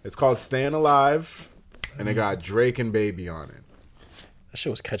 It's called Staying Alive, and it got Drake and Baby on it. That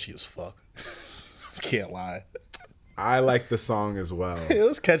shit was catchy as fuck. Can't lie. I like the song as well. It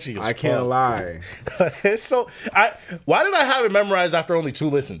was catchy as fuck. I can't lie. It's so. Why did I have it memorized after only 2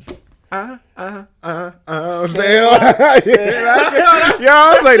 listens? Staying Alive. Yo,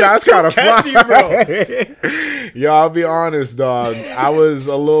 I was like, that's kind of catchy, bro. Yo, I'll be honest, dog. I was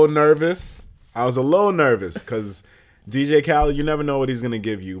a little nervous because DJ Khaled, you never know what he's gonna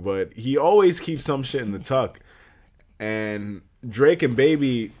give you, but he always keeps some shit in the tuck. And Drake and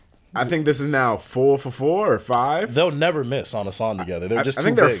Baby, I think this is now 4 for 4 or 5. They'll never miss on a song together. They're just I too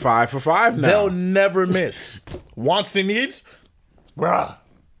think they're big. 5 for 5 now. They'll never miss. Wants and Needs, bruh.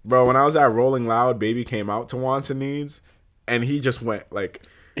 Bro, when I was at Rolling Loud, Baby came out to Wants and Needs, and he just went like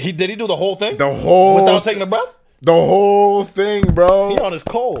Did he do the whole thing? without taking a breath? The whole thing, bro. He on his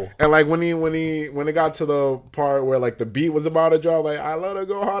coal. And like when it got to the part where like the beat was about to drop, like I let her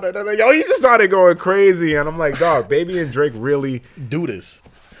go harder. And like, yo, he just started going crazy, and I'm like, dog, Baby and Drake really Do this.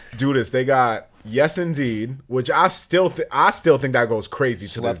 do this. They got Yes Indeed, which I still think that goes crazy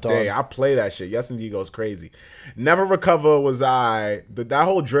to Slept this day. on. I play that shit. Yes Indeed goes crazy. Never Recover was that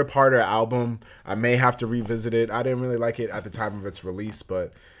whole Drip Harder album. I may have to revisit it. I didn't really like it at the time of its release,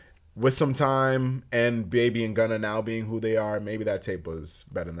 but with some time and Baby and Gunna now being who they are, maybe that tape was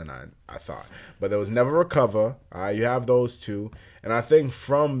better than I thought. But there was Never Recover. You have those two. And I think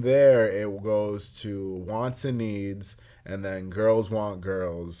from there it goes to Wants and Needs, and then Girls Want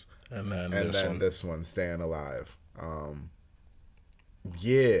Girls, And then this one, Staying Alive.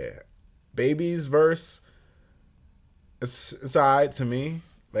 Yeah. Baby's verse, it's all right to me.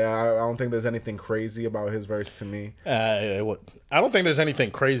 Like, I don't think there's anything crazy about his verse to me. I don't think there's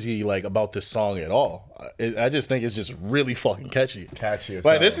anything crazy like about this song at all. I just think it's just really fucking catchy. Catchy as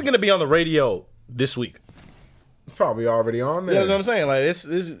Like, hell. this is gonna be on the radio this week. It's probably already on there. You know what I'm saying? Like, this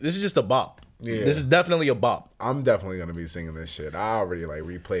is just a bop. Yeah. This is definitely a bop. I'm definitely gonna be singing this shit. I already like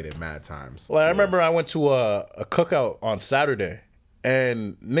replayed it mad times. Like, I remember I went to a cookout on Saturday,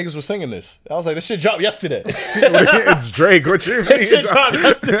 and niggas were singing this. I was like, this shit dropped yesterday. It's Drake. What you mean? This shit dropped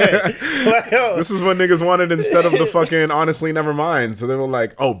yesterday. Like, yo. This is what niggas wanted instead of the fucking Honestly Nevermind. So they were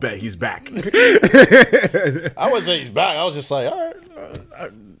like, oh, bet he's back. I wouldn't say he's back. I was just like, all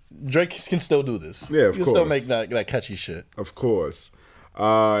right, Drake can still do this. Yeah, of he can still course. make that catchy shit. Of course.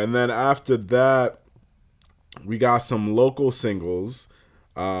 And then after that, we got some local singles.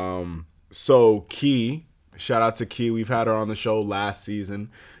 So Key, shout out to Key. We've had her on the show last season.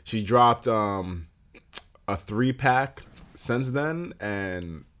 She dropped a 3-pack since then,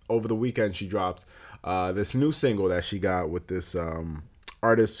 and over the weekend she dropped this new single that she got with this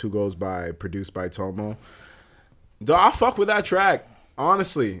artist who goes by produced by Tomo. Dude, I fuck with that track.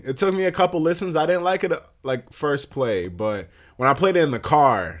 Honestly, it took me a couple listens. I didn't like it like first play, but when I played it in the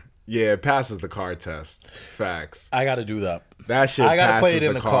car, yeah, it passes the car test. Facts. I got to do that. That shit. I gotta passes play it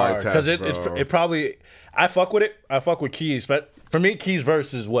in the car because it probably. I fuck with it. I fuck with Keys, but for me, Keys'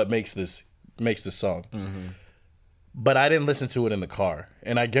 verse is what makes this song. Mm-hmm. But I didn't listen to it in the car,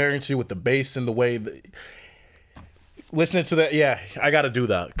 and I guarantee with the bass and the way. Listening to that, yeah, I got to do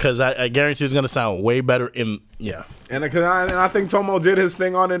that because I guarantee it's gonna sound way better in And I think Tomo did his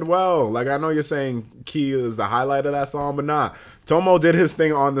thing on it well. Like I know you're saying Key is the highlight of that song, but nah, Tomo did his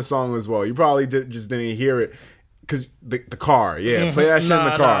thing on the song as well. You probably just didn't hear it because the car, play that shit in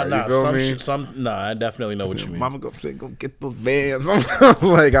the car. You feel me? I definitely know what you mean. Mama go get those bands.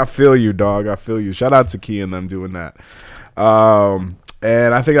 Like I feel you, dog. I feel you. Shout out to Key and them doing that.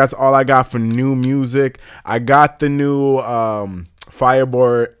 And I think that's all I got for new music. I got the new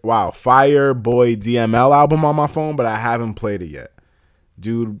Fireboy DML album on my phone, but I haven't played it yet.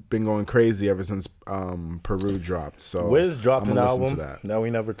 Dude been going crazy ever since Peru dropped. So Wiz dropped an album that we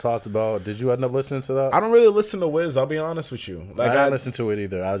never talked about. Did you end up listening to that? I don't really listen to Wiz, I'll be honest with you. Like I didn't listen to it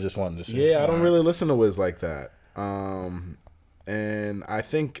either. I just wanted to see. Yeah, I don't really listen to Wiz like that. And I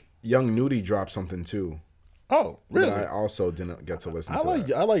think Young Nudie dropped something too. Oh, really? But I also didn't get to listen to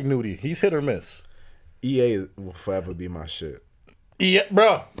that. I like Nudie. He's hit or miss. EA will forever be my shit. Yeah,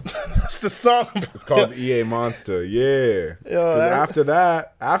 bro. That's the song. It's called EA Monster. Yeah.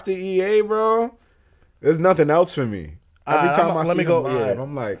 After EA, bro, there's nothing else for me. Every time I see him live,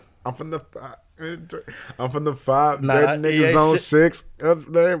 I'm like, I'm from the 5. Dirty niggas on 6.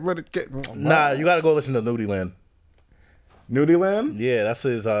 Nah, you gotta go listen to Nudie Land. Nudie Land? Yeah, that's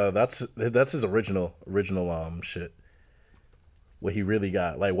his original shit. What he really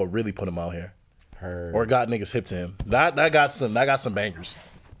got, like what really put him out here. Heard. Or got niggas hip to him. That got some bangers.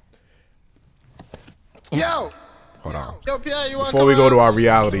 Yo, hold on. Yo, Pierre, before we go to our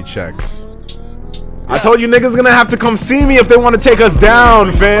reality checks, I told you niggas gonna have to come see me if they want to take us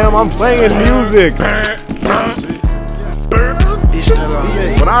down, fam. I'm playing music.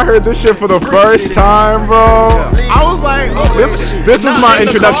 When I heard this shit for the first time, bro, I was like, oh, this was my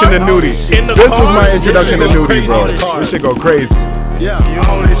introduction to Nudie. This was my introduction to Nudie, bro. This shit go crazy. Yeah, you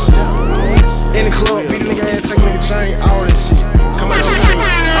own this shit. In the club, beat a nigga ass, take a nigga chain, all that shit. Come on, all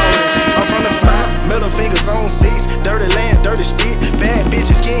that shit. I'm from the 5, middle fingers on 6, dirty land, dirty stick, bad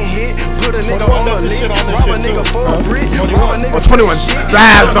bitches getting hit, put a nigga on the lid, rob a nigga for a brick, rob a nigga 21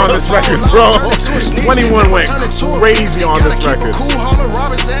 spazzed on this record, bro. 21 went crazy on this record. Cool homie,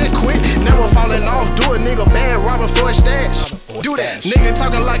 rob his ass quick, never falling off, do a nigga bad, robbing for a stash. Do that. Nigga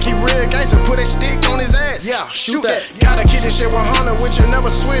talking like he real gangster, put a stick on his ass. Yeah, shoot that. Gotta keep this shit 100 with you,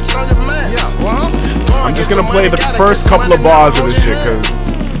 never switch on your mask. Yeah, I'm just gonna play the first couple of bars of this shit, cause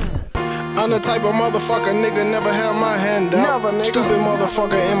I'm the type of motherfucker, nigga, never have my hand out. Never, nigga. Stupid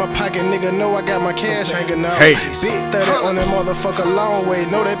motherfucker in my pocket, nigga, know I got my cash hanging out. Hey. Big 30 on that motherfucker, long way,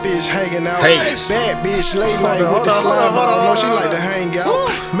 know that bitch hanging out. Hey. Bad bitch, late night with the slime bottle, know she like to hang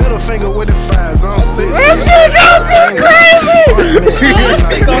out. Middle finger with the 5s, I'm 6. This shit go too crazy!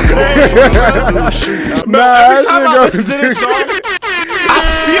 Every time I listen to this song, I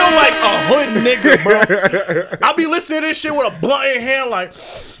feel like a hood nigga, bro. I be listening to this shit with a blunt in hand, like,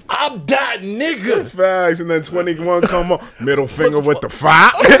 I'm that nigga. Facts, and then 21 come on, middle finger with the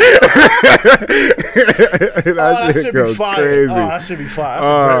 5. that shit go crazy. Oh, that should be fire.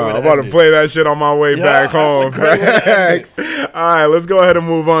 I'm about to play that shit on my way back home. Facts. All right, let's go ahead and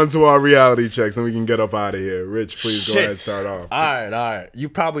move on to our reality checks, and we can get up out of here. Rich, please go ahead and start off. All right.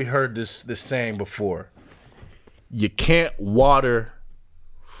 You've probably heard this saying before. You can't water.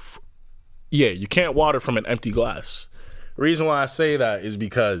 You can't water from an empty glass. The reason why I say that is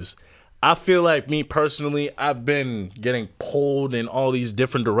because I feel like me personally, I've been getting pulled in all these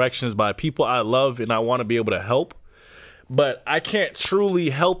different directions by people I love and I want to be able to help. But I can't truly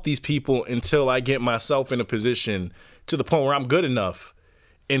help these people until I get myself in a position to the point where I'm good enough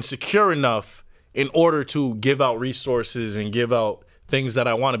and secure enough in order to give out resources and give out things that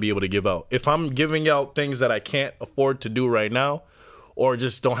I want to be able to give out. If I'm giving out things that I can't afford to do right now, or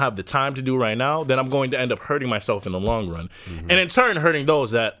just don't have the time to do right now, then I'm going to end up hurting myself in the long run. Mm-hmm. And in turn, hurting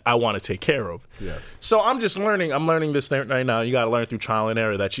those that I want to take care of. Yes. So I'm learning this thing right now. You got to learn through trial and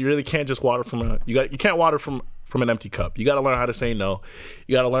error that you really can't just water you can't water from an empty cup. You got to learn how to say no.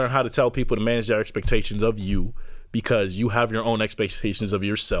 You got to learn how to tell people to manage their expectations of you because you have your own expectations of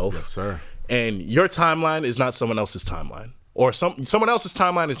yourself. Yes, sir. And your timeline is not someone else's timeline. or someone else's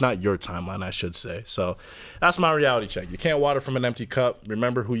timeline is not your timeline, I should say. So that's my reality check. You can't water from an empty cup.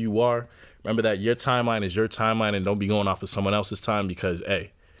 Remember who you are. Remember that your timeline is your timeline, and don't be going off of someone else's time because,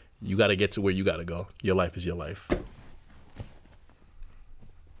 hey, you got to get to where you got to go. Your life is your life.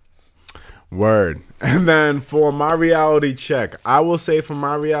 Word. And then for my reality check, I will say for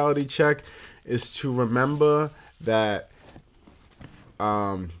my reality check is to remember that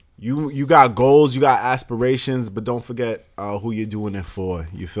you got goals, you got aspirations, but don't forget who you're doing it for.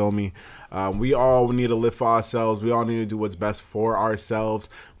 You feel me? We all need to live for ourselves. We all need to do what's best for ourselves.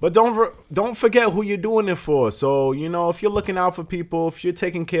 But don't forget who you're doing it for. So, if you're looking out for people, if you're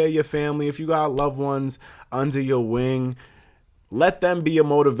taking care of your family, if you got loved ones under your wing, let them be a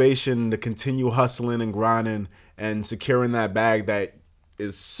motivation to continue hustling and grinding and securing that bag that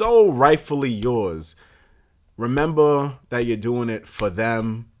is so rightfully yours. Remember that you're doing it for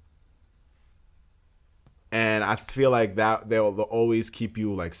them. And I feel like that they'll always keep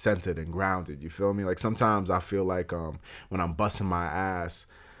you like centered and grounded. You feel me? Like sometimes I feel like when I'm busting my ass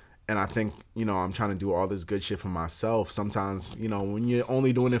and I think, I'm trying to do all this good shit for myself. Sometimes, when you're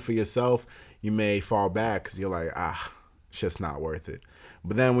only doing it for yourself, you may fall back because you're like, it's just not worth it.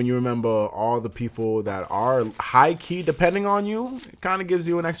 But then when you remember all the people that are high key depending on you, it kind of gives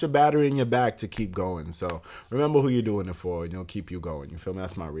you an extra battery in your back to keep going. So remember who you're doing it for, and you'll keep you going. You feel me?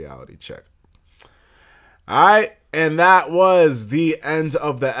 That's my reality check. All right, and that was the end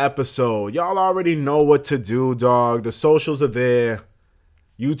of the episode. Y'all already know what to do, dog. The socials are there.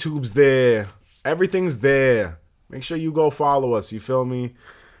 YouTube's there. Everything's there. Make sure you go follow us. You feel me?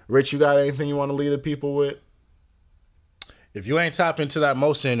 Rich, you got anything you want to leave the people with? If you ain't tap into that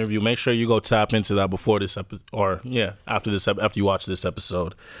Mosa interview, make sure you go tap into that before this episode, or after you watch this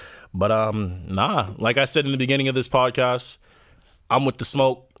episode. But like I said in the beginning of this podcast, I'm with the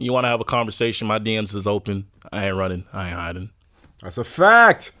smoke. You want to have a conversation? My DMs is open. I ain't running. I ain't hiding. That's a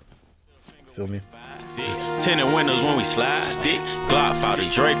fact. Feel me? Tinted windows when we slide. Stick Glock out the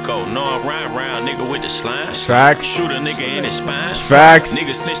Draco. No, I'm round nigga with the slime. Facts. Shoot a nigga in his spine. Facts.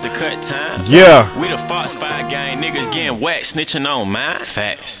 Niggas snitch the cut time. Yeah. We the Fox 5 gang. Niggas getting whacked, snitching on mine.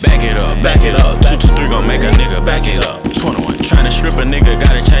 Facts. Back it up, back it up. 223 gon' make a nigga back it up. 21 tryna strip a nigga,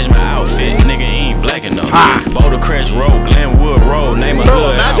 gotta change my outfit. Nigga ain't black enough. Boulder Crest Road, Glenwood Road. Name a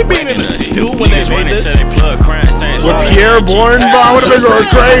hood. Imagine being in the stew when they made this. They plug crying, saying with Pierre Bourne, bro, I would have been going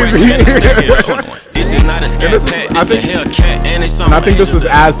crazy. This is not a scat pack, this a Hellcat, and it's something. I think this was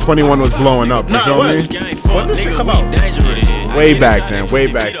as 21 was blowing up. You feel me? When did this come out? Way back then.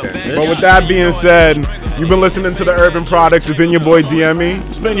 But with that being said, you've been listening to the Urban Product. It's been your boy DME.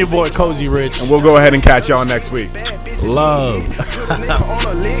 It's been your boy Cozy Rich. And we'll go ahead and catch y'all next week. Love.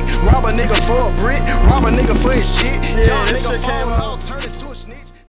 Rob a nigga for a brick, rob a nigga for his shit. Young nigga fall alternative.